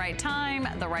waiting for the right time,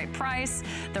 the right price,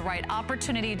 the right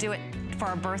opportunity, do it for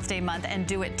our birthday month and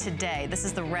do it today. This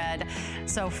is the red.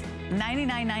 So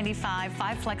 $99.95,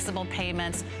 5 flexible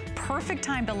payments. Perfect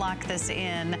time to lock this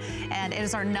in. And it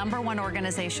is our #1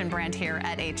 organization brand here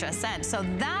at HSN. So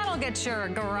that'll get your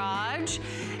garage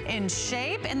in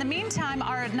shape. In the meantime,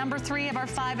 our #3 of our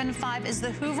 5 and 5 is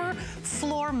the Hoover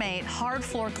Floor Mate Hard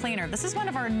Floor Cleaner. This is one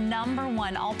of our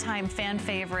 #1 all-time fan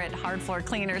favorite hard floor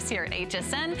cleaners here at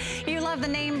HSN. You love the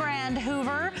name brand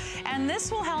Hoover, and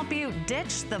this will help you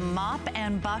ditch the mop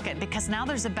and bucket because now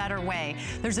there's a better way.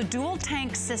 There's a dual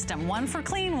tank system, one for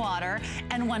clean water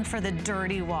and one for the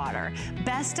dirty water.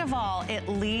 Best of all, it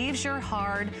leaves your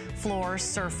hard floor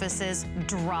surfaces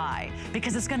dry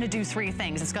because it's going to do 3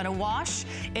 things. It's going to wash,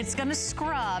 it's going to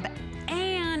scrub,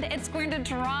 and it's going to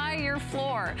dry your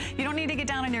floor. You don't need to get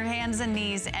down on your hands and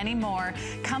knees anymore.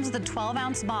 Comes with a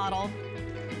 12-ounce bottle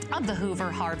of the Hoover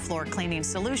Hard Floor Cleaning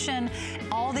Solution.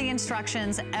 All the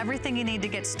instructions, everything you need to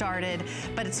get started,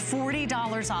 but it's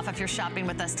 $40 off if you're shopping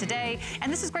with us today.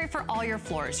 And this is great for all your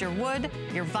floors, your wood,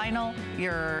 your vinyl,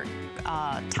 your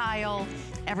tile,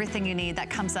 everything you need. That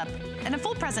comes up in a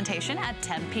full presentation at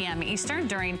 10 p.m. Eastern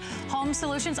during Home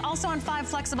Solutions, also on 5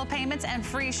 flexible payments and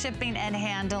free shipping and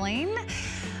handling.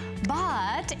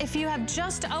 But if you have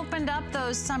just opened up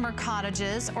those summer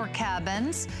cottages or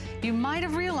cabins, you might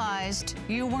have realized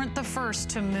you weren't the first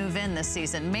to move in this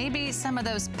season. Maybe some of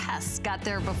those pests got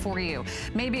there before you.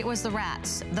 Maybe it was the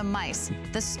rats, the mice,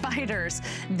 the spiders,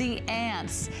 the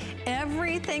ants.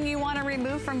 Everything you want to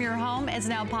remove from your home is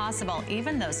now possible.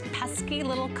 Even those pesky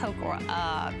little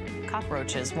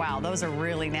cockroaches. Wow, those are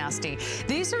really nasty.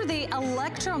 These are the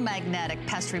electromagnetic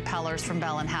pest repellers from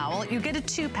Bell & Howell. You get a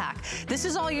 2-pack. This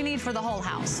is all you need for the whole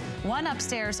house. 1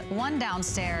 upstairs, 1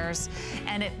 downstairs,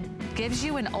 and it gives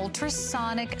you an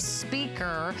ultrasonic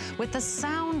speaker with a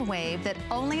sound wave that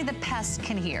only the pests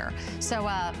can hear. So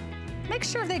make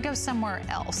sure they go somewhere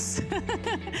else.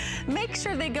 Make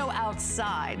sure they go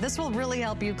outside. This will really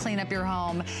help you clean up your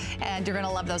home, and you're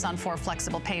gonna love those on 4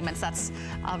 flexible payments. That's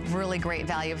a really great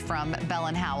value from Bell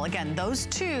 & Howell. Again, those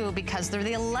 2, because they're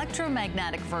the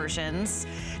electromagnetic versions,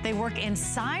 they work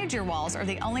inside your walls, are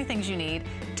the only things you need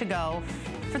to go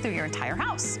through your entire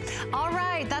house. All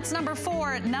right, that's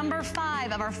 #4.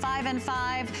 #5 of our 5 and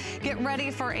 5. Get ready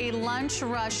for a lunch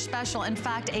rush special. In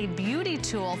fact, a beauty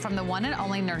tool from the one and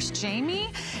only Nurse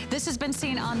Jamie. This has been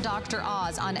seen on Dr.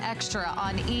 Oz, on Extra,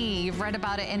 on E. You've read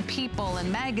about it in People and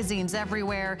magazines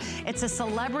everywhere. It's a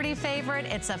celebrity favorite.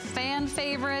 It's a fan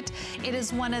favorite. It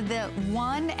is one of the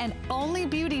one and only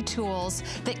beauty tools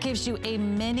that gives you a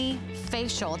mini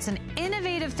facial. It's an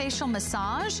innovative facial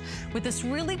massage with this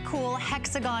really cool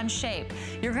hexagon shape.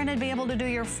 You're gonna be able to do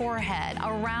your forehead,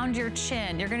 around your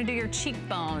chin. You're gonna do your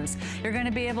cheekbones. You're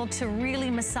gonna be able to really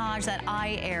massage that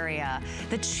eye area,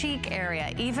 the cheek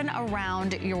area, even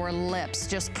around your lips.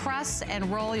 Just press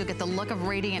and roll. You'll get the look of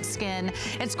radiant skin.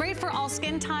 It's great for all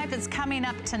skin types. It's coming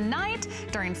up tonight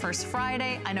during First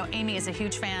Friday. I know Amy is a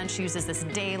huge fan. She uses this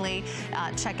daily.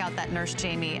 Check out that Nurse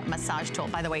Jamie massage tool.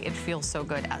 By the way, it feels so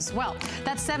good as well.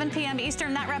 That's 7 p.m.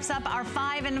 Eastern. That wraps up our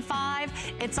 5 and 5.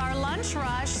 It's our lunch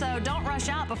rush. So don't rush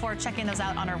out before checking those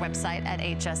out on our website at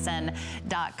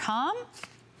hsn.com.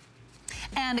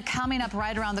 And coming up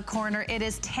right around the corner, it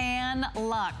is Tan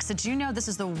Luxe. Did you know this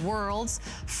is the world's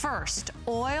first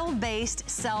oil-based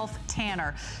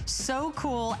self-tanner? So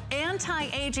cool,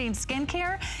 anti-aging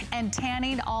skincare and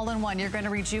tanning all in one. You're gonna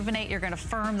rejuvenate, you're gonna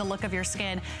firm the look of your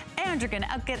skin, and you're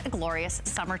gonna get a glorious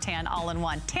summer tan all in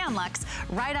one. Tan Luxe,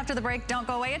 right after the break. Don't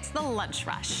go away, it's the Lunch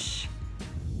Rush.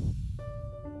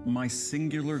 My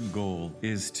singular goal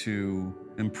is to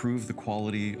improve the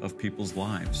quality of people's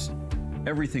lives.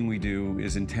 Everything we do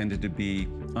is intended to be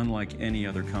unlike any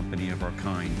other company of our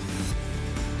kind.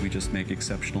 We just make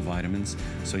exceptional vitamins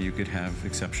so you could have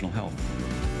exceptional health.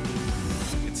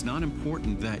 It's not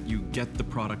important that you get the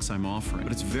products I'm offering,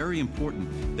 but it's very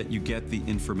important that you get the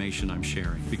information I'm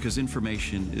sharing, because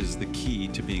information is the key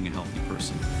to being a healthy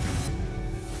person.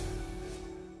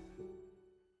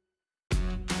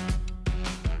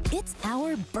 It's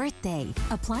our birthday.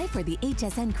 Apply for the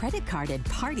HSN credit card and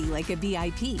party like a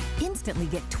VIP. Instantly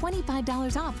get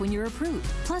 $25 off when you're approved.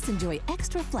 Plus, enjoy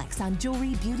extra flex on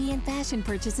jewelry, beauty, and fashion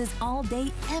purchases all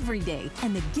day, every day.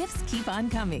 And the gifts keep on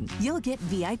coming. You'll get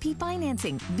VIP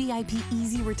financing, VIP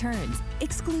easy returns,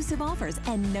 exclusive offers,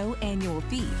 and no annual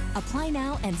fee. Apply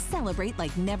now and celebrate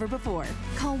like never before.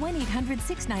 Call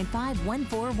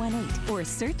 1-800-695-1418 or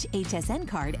search HSN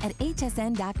card at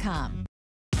hsn.com.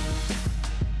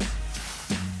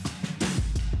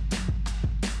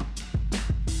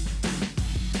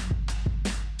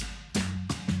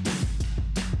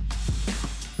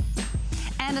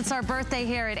 And it's our birthday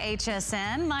here at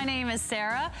HSN. My name is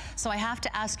Sarah, so I have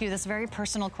to ask you this very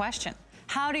personal question.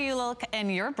 How do you look in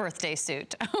your birthday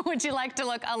suit? Would you like to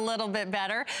look a little bit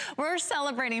better? We're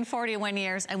celebrating 41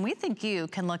 years, and we think you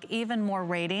can look even more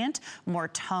radiant, more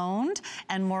toned,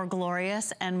 and more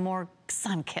glorious, and more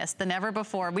sun-kissed than ever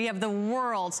before. We have the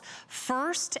world's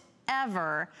first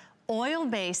ever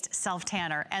oil-based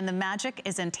self-tanner, and the magic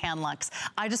is in TanLux.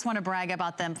 I just want to brag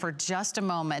about them for just a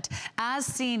moment. As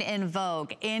seen in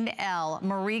Vogue, in Elle,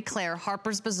 Marie Claire,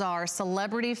 Harper's Bazaar,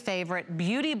 celebrity favorite,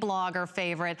 beauty blogger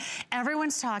favorite,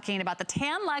 everyone's talking about the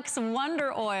TanLux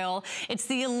Wonder Oil. It's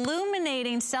the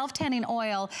illuminating self-tanning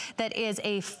oil that is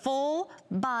a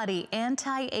full-body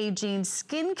anti-aging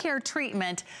skincare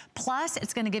treatment, plus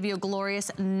it's going to give you a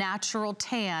glorious natural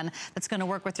tan that's going to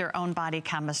work with your own body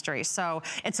chemistry. So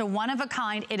it's a one of a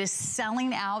kind. It is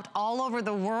selling out all over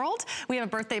the world. We have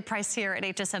a birthday price here at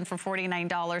HSN for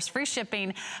 $49, free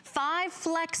shipping, 5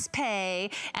 flex pay,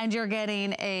 and you're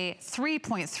getting a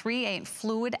 3.38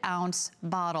 fluid ounce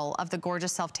bottle of the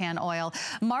gorgeous self-tan oil.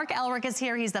 Mark Elric is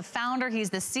here. He's the founder. He's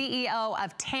the CEO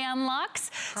of TanLux.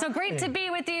 So great to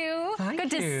be with you. Thank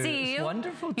Good to see you. It's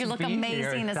wonderful to You look be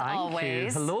amazing here. as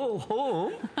always. Hello,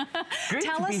 home. Great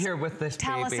to be here with this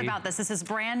Tell baby. us about this. This is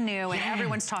brand new and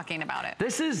everyone's talking about it.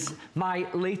 This is my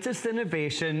latest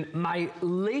innovation, my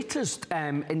latest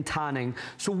in tanning.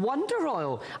 So Wonder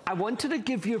Oil, I wanted to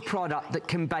give you a product that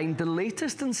combined the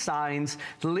latest in science,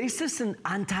 the latest in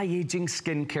anti-aging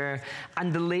skincare,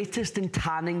 and the latest in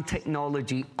tanning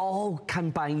technology, all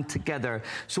combined together.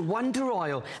 So Wonder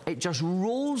Oil, it just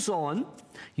rolls on.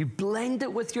 You blend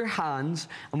it with your hands,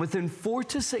 and within 4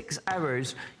 to 6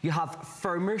 hours, you have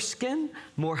firmer skin,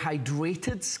 more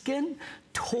hydrated skin,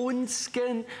 toned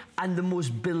skin, and the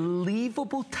most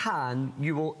believable tan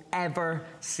you will ever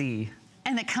see.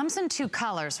 And it comes in 2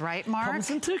 colors, right, Mark?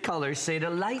 Comes in 2 colors, Sarah,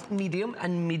 light medium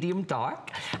and medium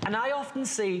dark. And I often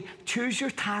say, choose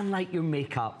your tan like your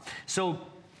makeup. So,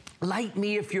 like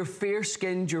me, if you're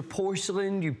fair-skinned, you're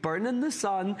porcelain, you burn in the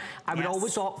sun, I would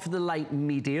always opt for the light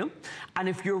medium. And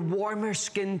if you're warmer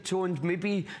skin-toned,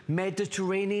 maybe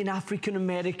Mediterranean,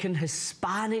 African-American,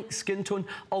 Hispanic skin tone,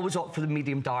 always opt for the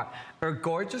medium dark. Our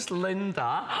gorgeous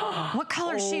Linda. What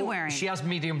color is she wearing? She has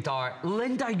medium dark.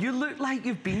 Linda, you look like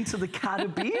you've been to the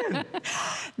Caribbean.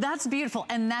 That's beautiful,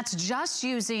 and that's just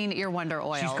using your Wonder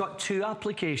Oil. She's got 2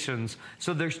 applications.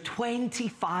 So there's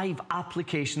 25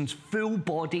 applications, full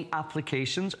body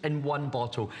applications in 1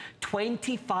 bottle.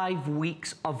 25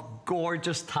 weeks of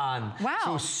gorgeous tan.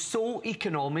 Wow. So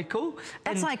economical.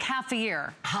 That's like half a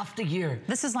year. Half the year.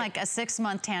 This is like a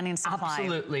 6-month tanning supply.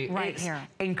 Absolutely. Right it's here.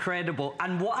 Incredible.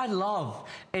 And what I love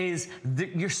is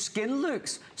that your skin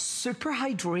looks super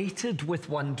hydrated with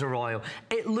Wonder Oil.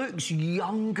 It looks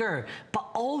younger, but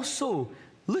also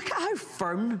look at how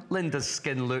firm Linda's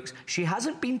skin looks. She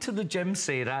hasn't been to the gym,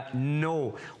 Sarah.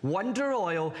 No. Wonder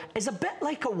Oil is a bit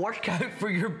like a workout for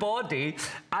your body,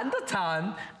 and a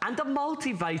tan, and a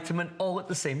multivitamin all at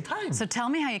the same time. So tell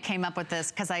me how you came up with this,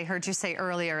 because I heard you say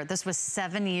earlier, this was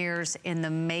 7 years in the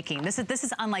making. This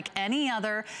is unlike any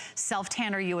other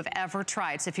self-tanner you have ever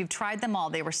tried. So if you've tried them all,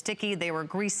 they were sticky, they were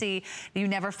greasy, you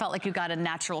never felt like you got a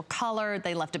natural color,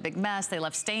 they left a big mess, they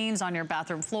left stains on your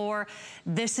bathroom floor.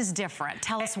 This is different.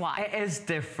 Tell us why. It is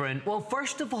different. Well,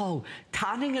 first of all,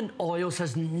 tanning and oils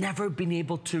has never been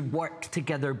able to work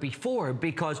together before,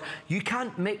 because you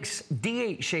can't mix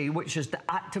DHA, which is the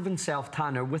active and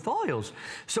self-tanner, with oils.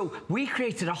 So we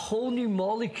created a whole new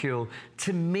molecule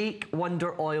to make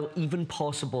Wonder Oil even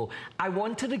possible. I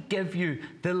wanted to give you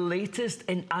the latest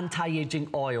in anti-aging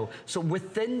oil. So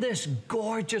within this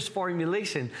gorgeous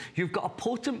formulation, you've got a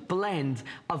potent blend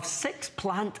of 6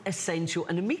 plant essential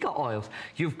and omega oils.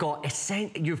 You've got essential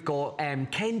you've got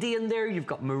candy in there, you've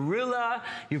got marula,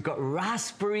 you've got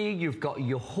raspberry, you've got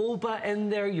jojoba in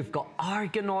there, you've got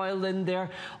argan oil in there.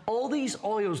 All these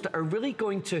oils that are really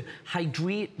going to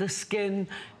hydrate the skin,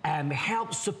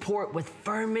 help support with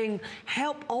firming,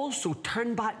 help also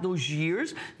turn back those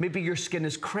years. Maybe your skin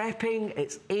is creping,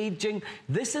 it's aging.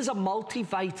 This is a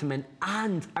multivitamin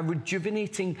and a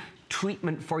rejuvenating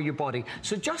treatment for your body.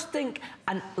 So just think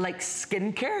like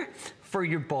skincare for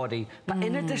your body. But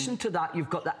in addition to that, you've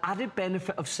got the added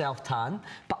benefit of self-tan,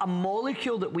 but a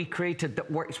molecule that we created that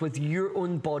works with your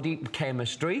own body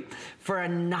chemistry for a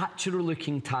natural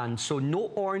looking tan. So no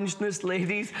orangeness,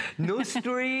 ladies, no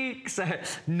streaks,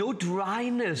 no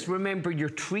dryness. Remember, you're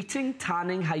treating,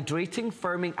 tanning, hydrating,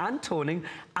 firming, and toning,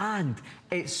 and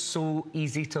it's so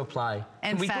easy to apply.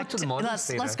 In fact, go to the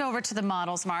models, let's go over to the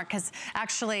models, Mark, because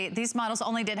actually these models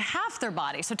only did half their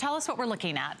body. So tell us what we're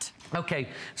looking at. Okay,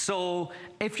 so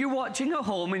if you're watching at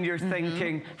home and you're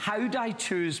thinking, how do I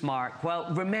choose, Mark?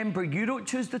 Well, remember, you don't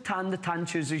choose the tan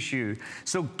chooses you.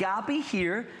 So Gabby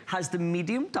here has the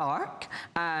medium dark,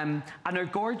 and our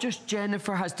gorgeous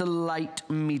Jennifer has the light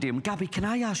medium. Gabby, can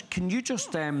I ask, can you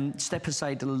just step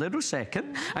aside a little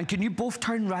second? And can you both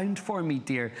turn round for me,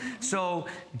 dear? So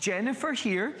Jennifer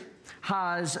here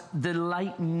has the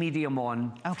light medium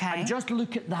on. Okay. And just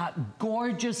look at that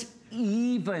gorgeous,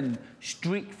 even,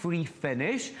 streak-free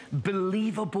finish,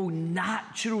 believable,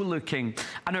 natural looking.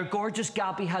 And our gorgeous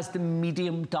Gabby has the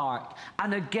medium dark.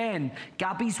 And again,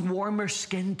 Gabby's warmer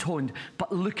skin toned,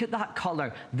 but look at that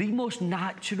color, the most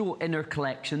natural in her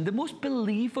collection, the most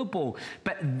believable,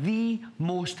 but the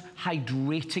most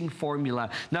hydrating formula.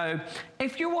 Now,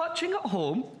 if you're watching at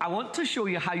home, I want to show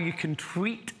you how you can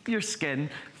treat your skin,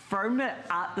 firm it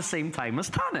at the same time as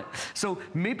tan it. So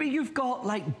maybe you've got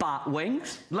like bat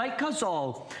wings, like us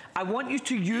all. I want you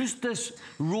to use this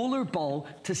roller ball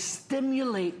to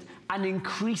stimulate and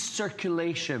increase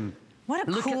circulation. What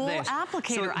a Look cool at this.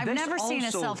 applicator. So I've never seen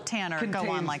a self-tanner go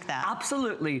on like that.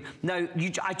 Absolutely. Now,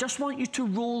 I just want you to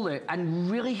roll it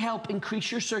and really help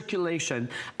increase your circulation.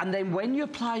 And then when you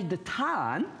apply the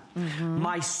tan,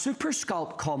 my Super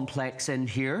Sculpt complex in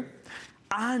here,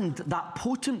 and that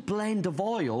potent blend of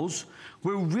oils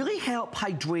will really help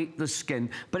hydrate the skin,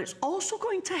 but it's also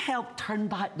going to help turn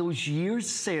back those years,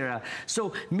 Sarah.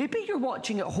 So maybe you're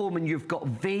watching at home and you've got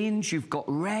veins, you've got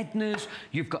redness,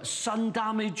 you've got sun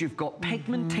damage, you've got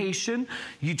pigmentation.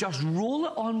 You just roll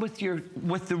it on with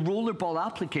the rollerball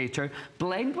applicator,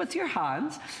 blend with your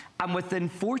hands, and within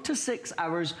 4 to 6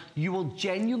 hours, you will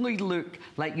genuinely look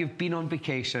like you've been on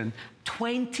vacation.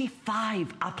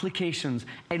 25 applications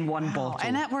in one bottle.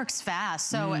 And that works fast.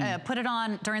 So put it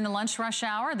on during the lunch rush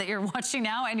hour that you're watching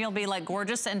now, and you'll be like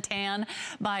gorgeous and tan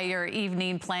by your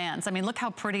evening plans. I mean, look how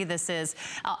pretty this is.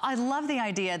 I love the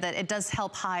idea that it does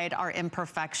help hide our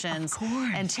imperfections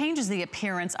and changes the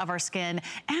appearance of our skin,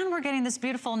 and we're getting this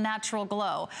beautiful natural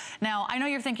glow. Now, I know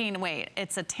you're thinking, wait,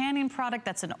 it's a tanning product,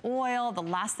 that's an oil. The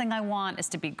last thing I want is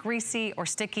to be greasy or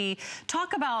sticky.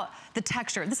 Talk about the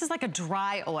texture. This is like a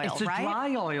dry oil, right? It's a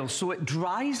dry oil, so it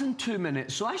dries in 2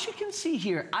 minutes. So as you can see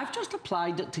here, I've just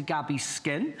applied it to Gabby's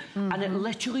skin, and it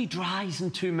literally dries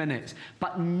in 2 minutes.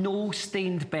 But no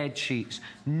stained bed sheets,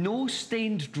 no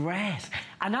stained dress.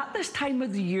 And at this time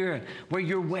of the year where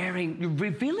you're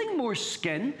revealing more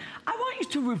skin, I want you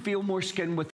to reveal more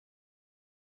skin with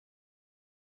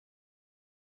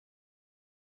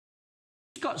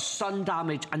got sun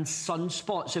damage and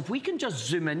sunspots. If we can just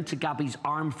zoom into Gabby's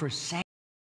arm for a second.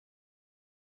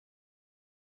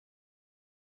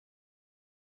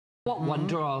 What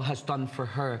Wonder Oil has done for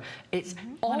her, it's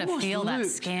almost feel that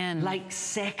skin like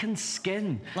second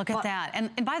skin. Look at that.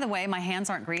 And by the way, my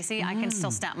hands aren't greasy. I can still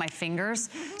snap my fingers.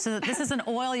 So this is an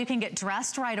oil you can get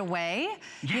dressed right away.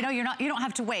 Yeah. You know, you don't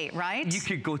have to wait, right? You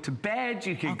could go to bed,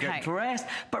 you could get dressed.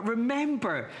 But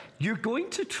remember, you're going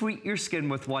to treat your skin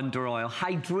with Wonder Oil,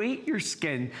 hydrate your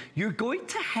skin. You're going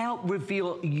to help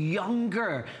reveal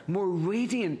younger, more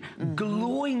radiant,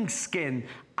 glowing skin,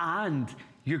 and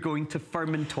you're going to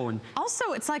firm and tone.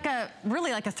 Also, it's like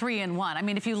really like a 3-in-1. I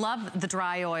mean, if you love the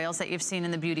dry oils that you've seen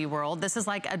in the beauty world, this is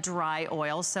like a dry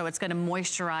oil. So it's gonna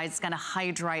moisturize, it's gonna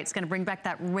hydrate, it's gonna bring back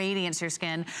that radiance to your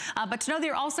skin. But to know that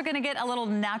you're also gonna get a little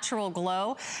natural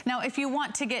glow. Now, if you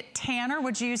want to get tanner,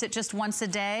 would you use it just once a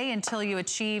day until you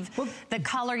achieve the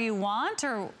color you want?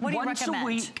 Or what do you recommend?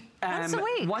 Once a week. Once a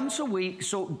week. Once a week.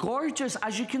 So gorgeous,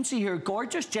 as you can see here,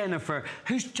 gorgeous Jennifer,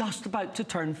 who's just about to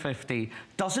turn 50.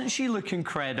 Doesn't she look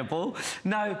incredible?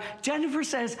 Now, Jennifer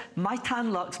says, my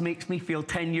Tan Luxe makes me feel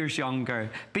 10 years younger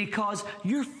because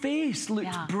your face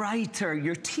looks brighter,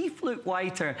 your teeth look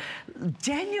whiter.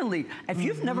 Genuinely, if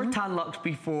you've never Tan Luxe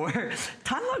before,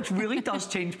 Tan Luxe really does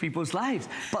change people's lives.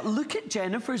 But look at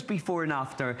Jennifer's before and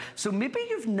after. So maybe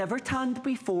you've never tanned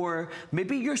before,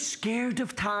 maybe you're scared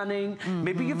of tanning,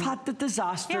 maybe you've had the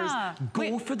disasters.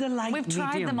 Go for the light medium. We've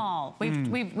tried them all.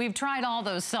 We've tried all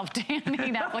those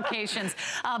self-tanning applications.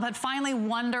 But finally,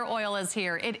 Wonder Oil is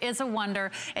here. It is a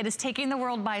wonder. It is taking the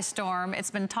world by storm.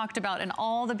 It's been talked about in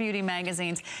all the beauty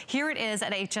magazines. Here it is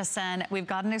at HSN. We've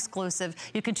got an exclusive.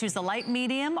 You can choose the light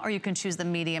medium or you can choose the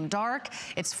medium dark.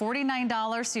 It's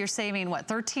 $49, so you're saving, what,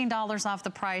 $13 off the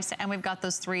price, and we've got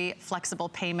those 3 flexible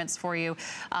payments for you.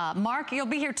 Mark, you'll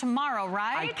be here tomorrow,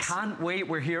 right? I can't wait.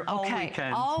 We're here all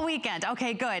weekend. All weekend.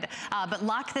 Okay, good. But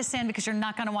lock this in because you're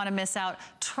not going to want to miss out.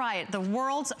 Try it. The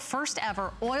world's first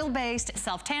ever oil-based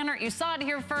self-tanner. You saw it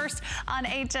here first on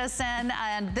HSN,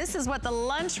 and this is what the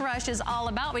lunch rush is all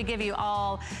about. We give you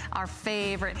all our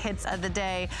favorite hits of the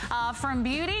day. From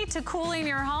beauty to cooling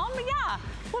your home,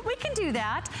 we can do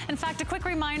that. In fact, a quick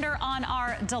reminder on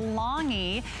our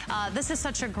DeLonghi. This is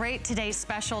such a great today's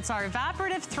special. It's our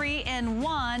evaporative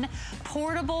 3-in-1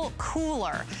 portable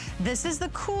cooler. This is the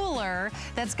cooler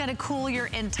that's going to cool your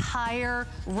entire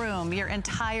room, your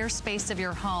entire space of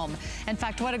your home. In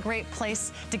fact, what a great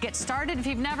place to get started. If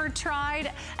you've never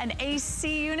tried an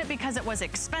AC unit because it was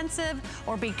expensive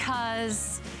or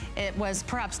because it was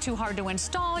perhaps too hard to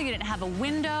install, you didn't have a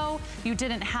window, you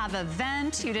didn't have a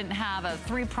vent, you didn't have a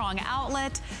 3-prong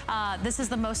outlet, this is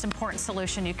the most important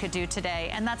solution you could do today.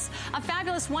 And that's a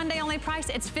fabulous one-day only price.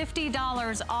 It's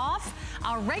 $50 off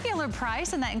our regular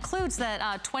price, and that includes that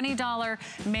 $20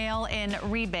 mail-in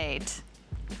rebate.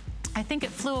 I think it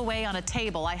flew away on a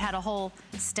table. I had a whole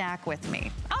stack with me.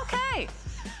 Okay.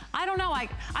 I don't know. I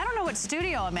don't know what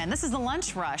studio I'm in. This is the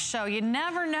lunch rush, so you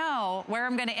never know where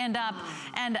I'm going to end up.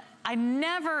 And I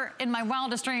never, in my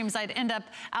wildest dreams, I'd end up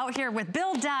out here with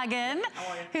Bill Dagan,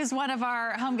 who's one of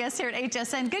our home guests here at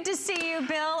HSN. Good to see you,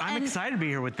 Bill. I'm excited to be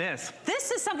here with this.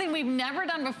 This is something we've never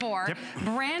done before. Yep.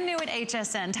 Brand new at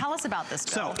HSN. Tell us about this,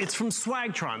 Bill. So it's from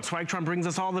Swagtron. Swagtron brings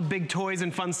us all the big toys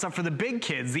and fun stuff for the big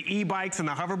kids, the e-bikes and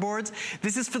the hoverboards.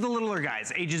 This is for the littler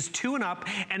guys, ages 2 and up,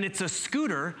 and it's a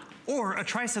scooter or a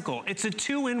tricycle. It's a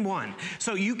 2-in-1.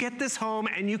 So you get this home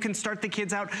and you can start the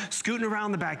kids out scooting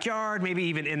around the backyard, maybe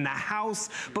even in the house.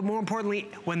 But more importantly,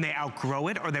 when they outgrow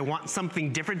it or they want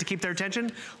something different to keep their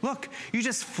attention, look, you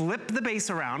just flip the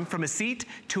base around from a seat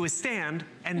to a stand,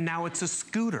 and now it's a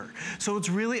scooter. So it's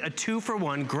really a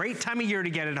 2-for-1. Great time of year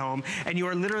to get it home. And you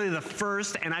are literally the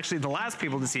first and actually the last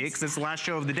people to see it, because it's the last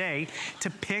show of the day, to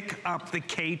pick up the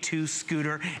K2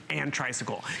 scooter and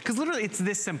tricycle. Because literally it's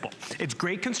this simple. It's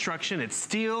great construction. It's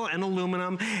steel and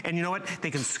aluminum, and you know what? They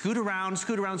can scoot around,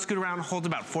 holds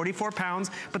about 44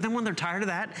 pounds, but then when they're tired of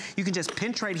that, you can just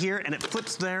pinch right here and it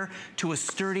flips there to a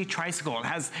sturdy tricycle. It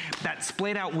has that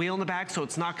splayed out wheel in the back so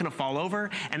it's not gonna fall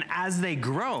over, and as they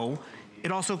grow,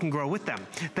 it also can grow with them.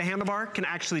 The handlebar can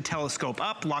actually telescope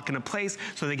up, lock into place,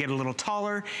 so they get a little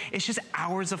taller. It's just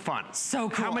hours of fun. So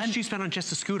cool. How much do you spend on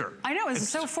just a scooter? I know, it's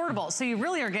so affordable. So you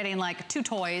really are getting like 2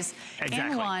 toys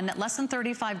in one, less than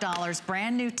 $35,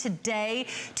 brand new today.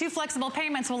 2 flexible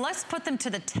payments. Well, let's put them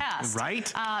to the test.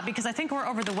 Right. Because I think we're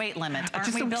over the weight limit,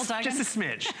 aren't we, Bill Duggan? Just a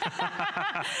smidge.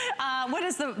 What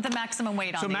is the maximum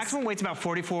weight on these? So maximum weight's about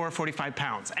 44, 45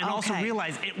 pounds. And also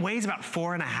realize it weighs about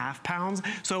 4.5 pounds.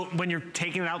 So when you're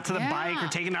taking it out to the bike or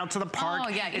taking it out to the park,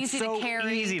 it's so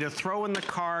easy to throw in the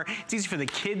car. It's easy for the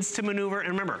kids to maneuver.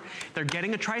 And remember, they're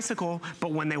getting a tricycle,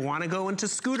 but when they want to go into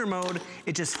scooter mode,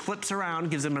 it just flips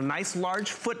around, gives them a nice large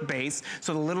foot base,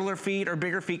 so the littler feet or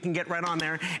bigger feet can get right on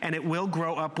there, and it will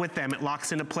grow up with them. It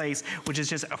locks into place, which is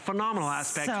just a phenomenal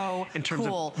aspect in terms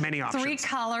of many options. 3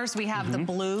 colors. We have the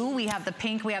blue, we have the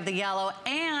pink, we have the yellow,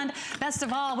 and best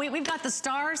of all, we've got the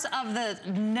stars of the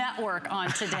network on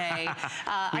today.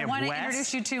 I want to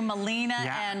introduce you to Melina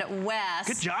and Wes.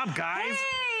 Good job, guys.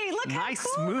 Hey, look how cool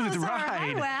smooth those ride. are.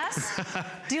 Hi, Wes.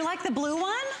 Do you like the blue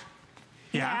one?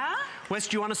 Yeah. Wes,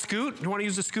 do you want to scoot? Do you want to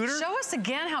use the scooter? Show us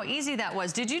again how easy that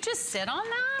was. Did you just sit on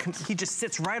that? He just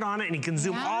sits right on it and he can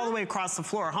zoom all the way across the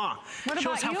floor, huh? What Show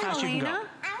about us how fast Melina? you can go.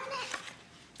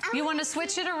 You want to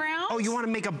switch it around? Oh, you want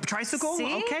to make a tricycle?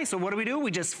 See? Okay, so what do? We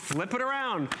just flip it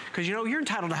around. Because you know, you're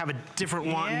entitled to have a different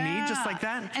want and need just like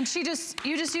that. And you just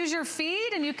use your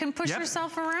feet and you can push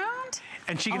yourself around?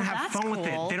 And she can have fun with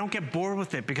it. They don't get bored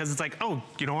with it because it's like, oh,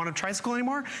 you don't want a tricycle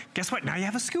anymore? Guess what? Now you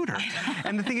have a scooter.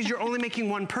 And the thing is, you're only making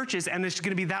one purchase, and it's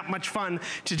going to be that much fun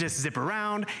to just zip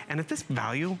around. And at this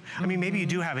value, I mean, maybe you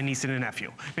do have a niece and a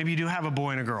nephew. Maybe you do have a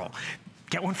boy and a girl.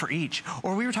 Get one for each.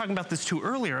 Or we were talking about this too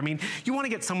earlier. I mean, you want to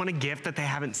get someone a gift that they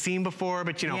haven't seen before,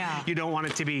 but you know, you don't want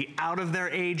it to be out of their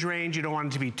age range. You don't want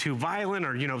it to be too violent,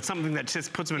 or you know, something that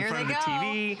just puts them in front of the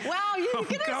TV. Wow, you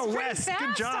get us pretty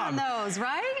fast on those,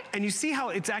 right? And you see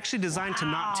how it's actually designed to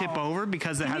not tip over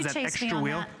because it has that extra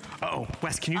wheel. Uh-oh,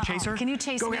 Wes, can you chase her? Can you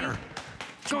chase me? Go get her.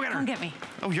 Go get her. Come get me.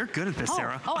 Oh, you're good at this,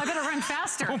 Sarah. Oh, I better run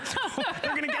faster.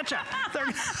 They're gonna get you.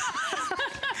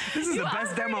 This is the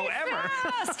best demo ever.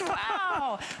 Fast.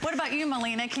 Wow. What about you,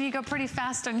 Melina? Can you go pretty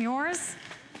fast on yours?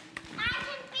 I can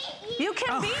beat you. You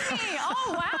can beat me.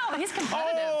 Oh, wow. He's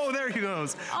competitive. Oh, there he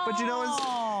goes. But you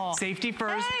know, it's safety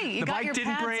first. Hey, the bike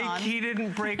didn't break. He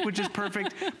didn't break, which is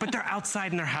perfect. But they're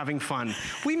outside and they're having fun.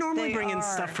 We normally bring in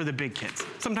stuff for the big kids.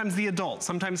 Sometimes the adults,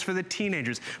 sometimes for the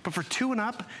teenagers. But for 2 and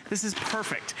up, this is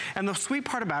perfect. And the sweet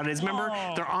part about it is, remember,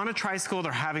 they're on a tricycle,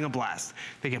 they're having a blast.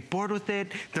 They get bored with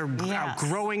it. They're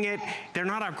outgrowing it. They're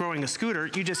not outgrowing a scooter.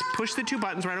 You just push the 2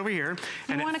 buttons right over here,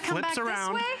 and it flips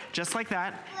around just like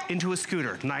that into a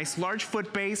scooter. Nice large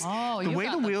foot base. The way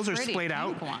the wheels are splayed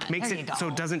out makes it so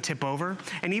it doesn't tip over.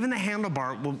 And even the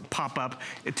handlebar will pop up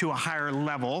to a higher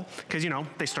level because, you know,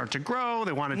 they start to grow.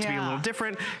 They want it to be a little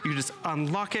different. You just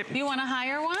unlock it. You want a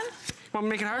higher one? Want to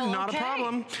make it higher? Not a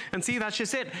problem. And see, that's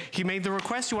just it. He made the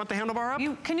request. You want the handlebar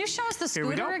up? Can you show us the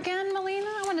scooter again, Melina?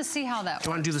 I want to see how that works. Do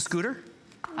you want to do the scooter?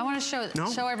 I want to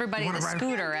show everybody the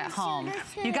scooter at home.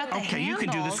 You got the handles. You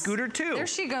can do the scooter too. There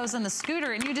she goes on the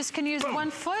scooter, and you just can use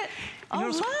one foot. Oh,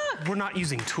 look. We're not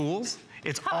using tools.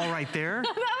 It's all right there.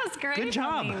 That was great, Good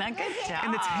job. Melina. Good job.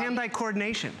 And it's hand-eye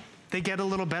coordination. They get a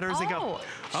little better as they go.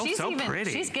 Oh, she's so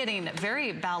pretty. She's getting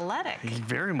very balletic.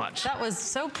 Very much. That was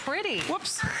so pretty.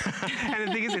 Whoops. And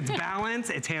the thing is, it's balance,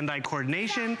 it's hand-eye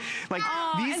coordination. Like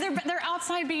these, and they're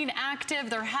outside being active,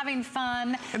 they're having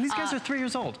fun. And these guys are 3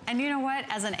 years old. And you know what?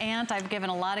 As an aunt, I've given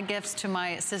a lot of gifts to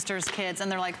my sister's kids,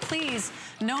 and they're like, please,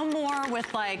 no more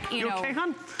with like, you know. Okay,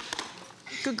 hon?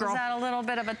 Good girl. Is that a little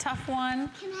bit of a tough one?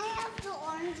 Can I have the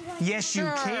orange one? Yes, you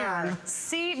can.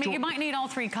 See, you might need all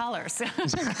 3 colors.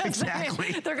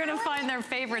 Exactly. They're going to find their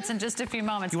favorites in just a few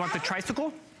moments. You want the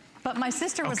tricycle? But my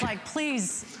sister was like,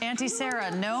 please, Auntie Sarah,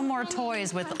 no more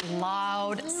toys with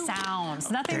loud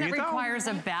sounds. Nothing that requires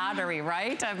a battery,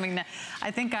 right? I mean, I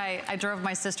think I drove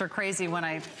my sister crazy when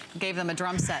I gave them a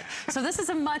drum set. So this is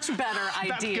a much better idea,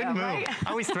 That's a good move. Right? I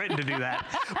always threatened to do that.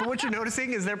 But what you're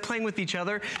noticing is they're playing with each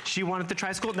other. She wanted the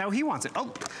tricycle, now he wants it.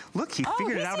 Oh, look, he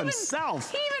figured it out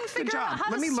himself. He even figured out how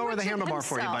to Let me lower the switch it handlebar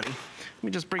for you, himself. buddy. Let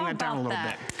me just bring that down a little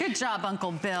bit. Good job,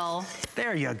 Uncle Bill.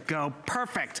 There you go.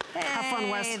 Perfect. Have fun,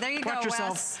 Wes. There you Watch go,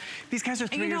 yourself. Wes. These guys are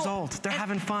 3 years old. They're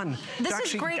having fun. This They're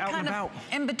is great kind of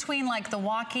in between like the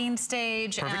walking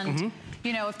stage and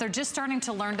you know, if they're just starting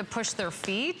to learn to push their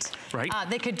feet,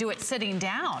 they could do it sitting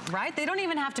down, right? They don't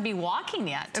even have to be walking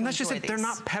yet. And that's just it. They're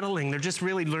not pedaling. They're just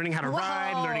really learning how to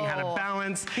ride, learning how to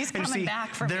balance. He's coming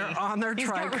back for me. They're on their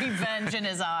trike. He's got revenge in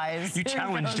his eyes. You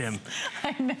challenged him.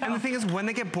 I know. And the thing is, when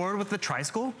they get bored with the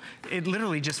tricycle, it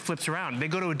literally just flips around. They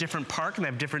go to a different park and they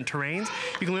have different terrains.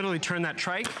 You can literally turn that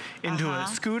trike into a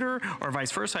scooter or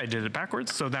vice versa. I did it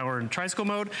backwards. So now we're in tricycle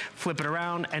mode, flip it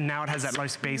around, and now it has that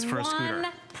nice space for a scooter.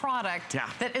 One product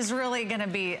that is really going to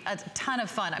be a ton of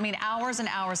fun. I mean, hours and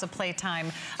hours of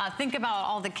playtime. Think about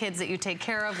all the kids that you take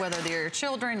care of, whether they're your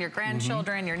children, your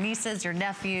grandchildren, your nieces, your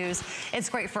nephews. It's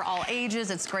great for all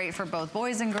ages. It's great for both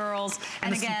boys and girls.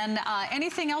 And again,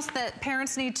 anything else that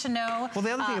parents need to know? Well,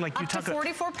 the other thing, like you talk about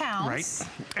 44 pounds.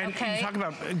 Right. And you talk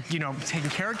about, you know, taking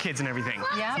care of kids and everything.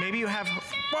 Yeah. Maybe you have,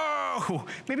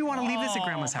 maybe you want to leave this at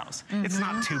Grandma's house. It's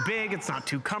not too big. It's not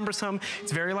too cumbersome.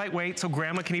 It's very lightweight, so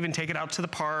Grandma can even take it out to the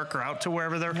park or out to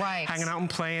wherever they're hanging out and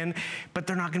playing, but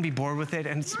they're not going to be bored with it.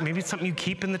 And maybe it's something you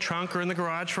keep in the trunk or in the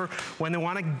garage for when they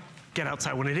want to get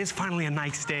outside, when it is finally a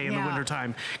nice day in the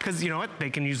wintertime. Because you know what? They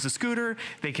can use the scooter.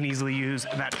 They can easily use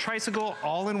that tricycle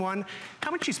all in one. How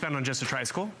much you spend on just a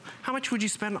tricycle? How much would you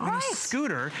spend on a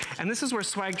scooter? And this is where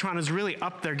Swagtron has really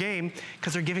upped their game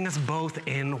because they're giving us both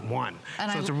in one. And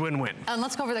so it's a win-win. And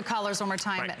let's go over the colors one more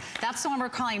time. That's the one we're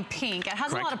calling pink. It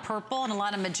has a lot of purple and a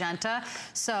lot of magenta.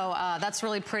 So that's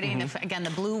really pretty. And if, again, the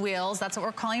blue wheels, that's what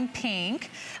we're calling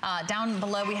pink. Down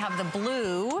below we have the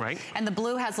blue. And the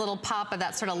blue has a little pop of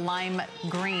that sort of lime lime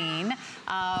green.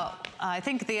 I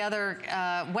think the other,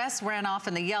 Wes ran off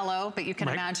in the yellow, but you can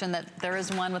imagine that there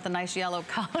is one with a nice yellow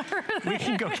color. We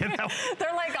can go get that one.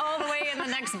 They're like all the way in the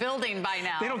next building by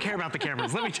now. They don't care about the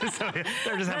cameras. Let me just tell you,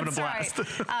 they're just having a blast.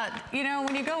 Right. You know,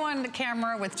 when you go on the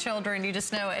camera with children, you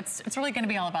just know it's really going to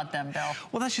be all about them, Bill.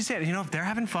 Well, that's just it. You know, if they're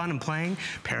having fun and playing,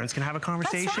 parents can have a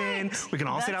conversation. We can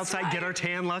all sit outside, get our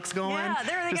tan lux going. Yeah,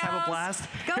 there they just have a blast.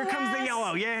 Here comes the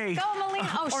yellow. Yay. Go, Melina.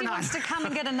 Oh, she wants to come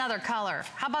and get another color.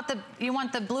 How about you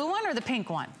want the blue one or the pink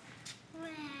one?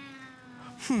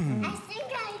 I think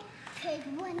I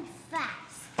could run fast.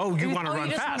 Oh, you want to run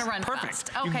you just fast? Want to run Perfect.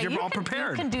 Fast. Okay, You're all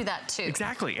prepared. You can do that too.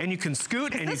 Exactly, and you can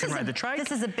scoot and you can ride the trike.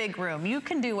 This is a big room. You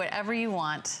can do whatever you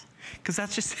want. Because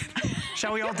that's just.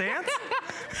 Shall we all dance?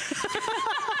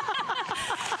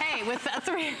 Hey, with a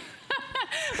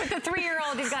with the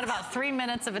 3-year-old, you've got about 3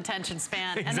 minutes of attention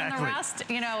span. Exactly. And then the rest,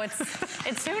 you know, it's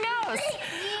who knows.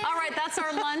 All right, that's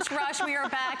our lunch rush. We are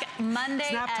back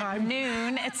Monday at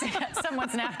noon. It's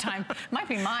someone's nap time. Might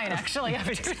be mine, actually,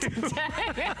 after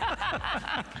today.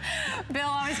 Bill,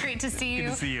 always great to see you. Good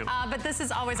to see you. But this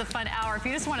is always a fun hour. If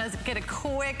you just want to get a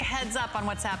quick heads up on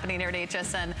what's happening here at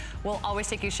HSN, we'll always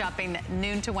take you shopping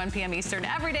noon to 1 p.m. Eastern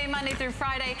every day, Monday through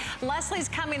Friday. Leslie's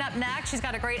coming up next. She's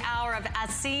got a great hour of As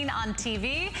Seen on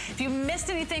TV. If you missed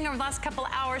anything over the last couple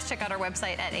of hours, check out our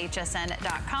website at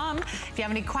hsn.com. If you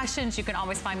have any questions, you can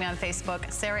always find me on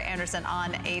Facebook, Sarah Anderson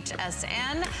on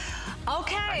HSN.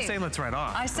 Okay. I say let's ride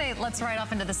off. I say let's ride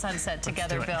off into the sunset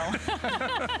together,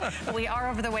 Bill. We are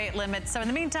over the weight limit. So in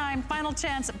the meantime, final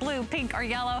chance, blue, pink, or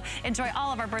yellow. Enjoy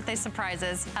all of our birthday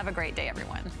surprises. Have a great day,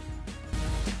 everyone.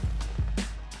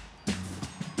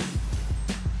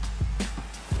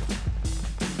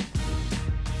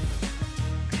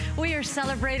 We are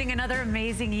celebrating another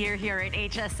amazing year here at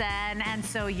HSN, and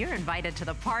so you're invited to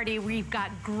the party. We've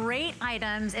got great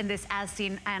items in this As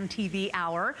Seen on TV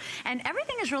hour, and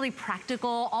everything is really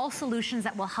practical, all solutions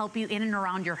that will help you in and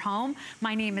around your home.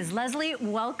 My name is Leslie.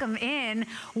 Welcome in.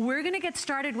 We're going to get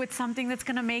started with something that's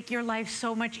going to make your life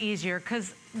so much easier,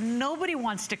 because nobody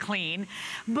wants to clean,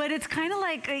 but it's kind of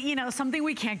like, you know, something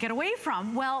we can't get away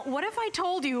from. Well, what if I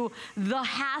told you the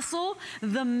hassle,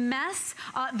 the mess,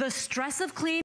 the stress of cleaning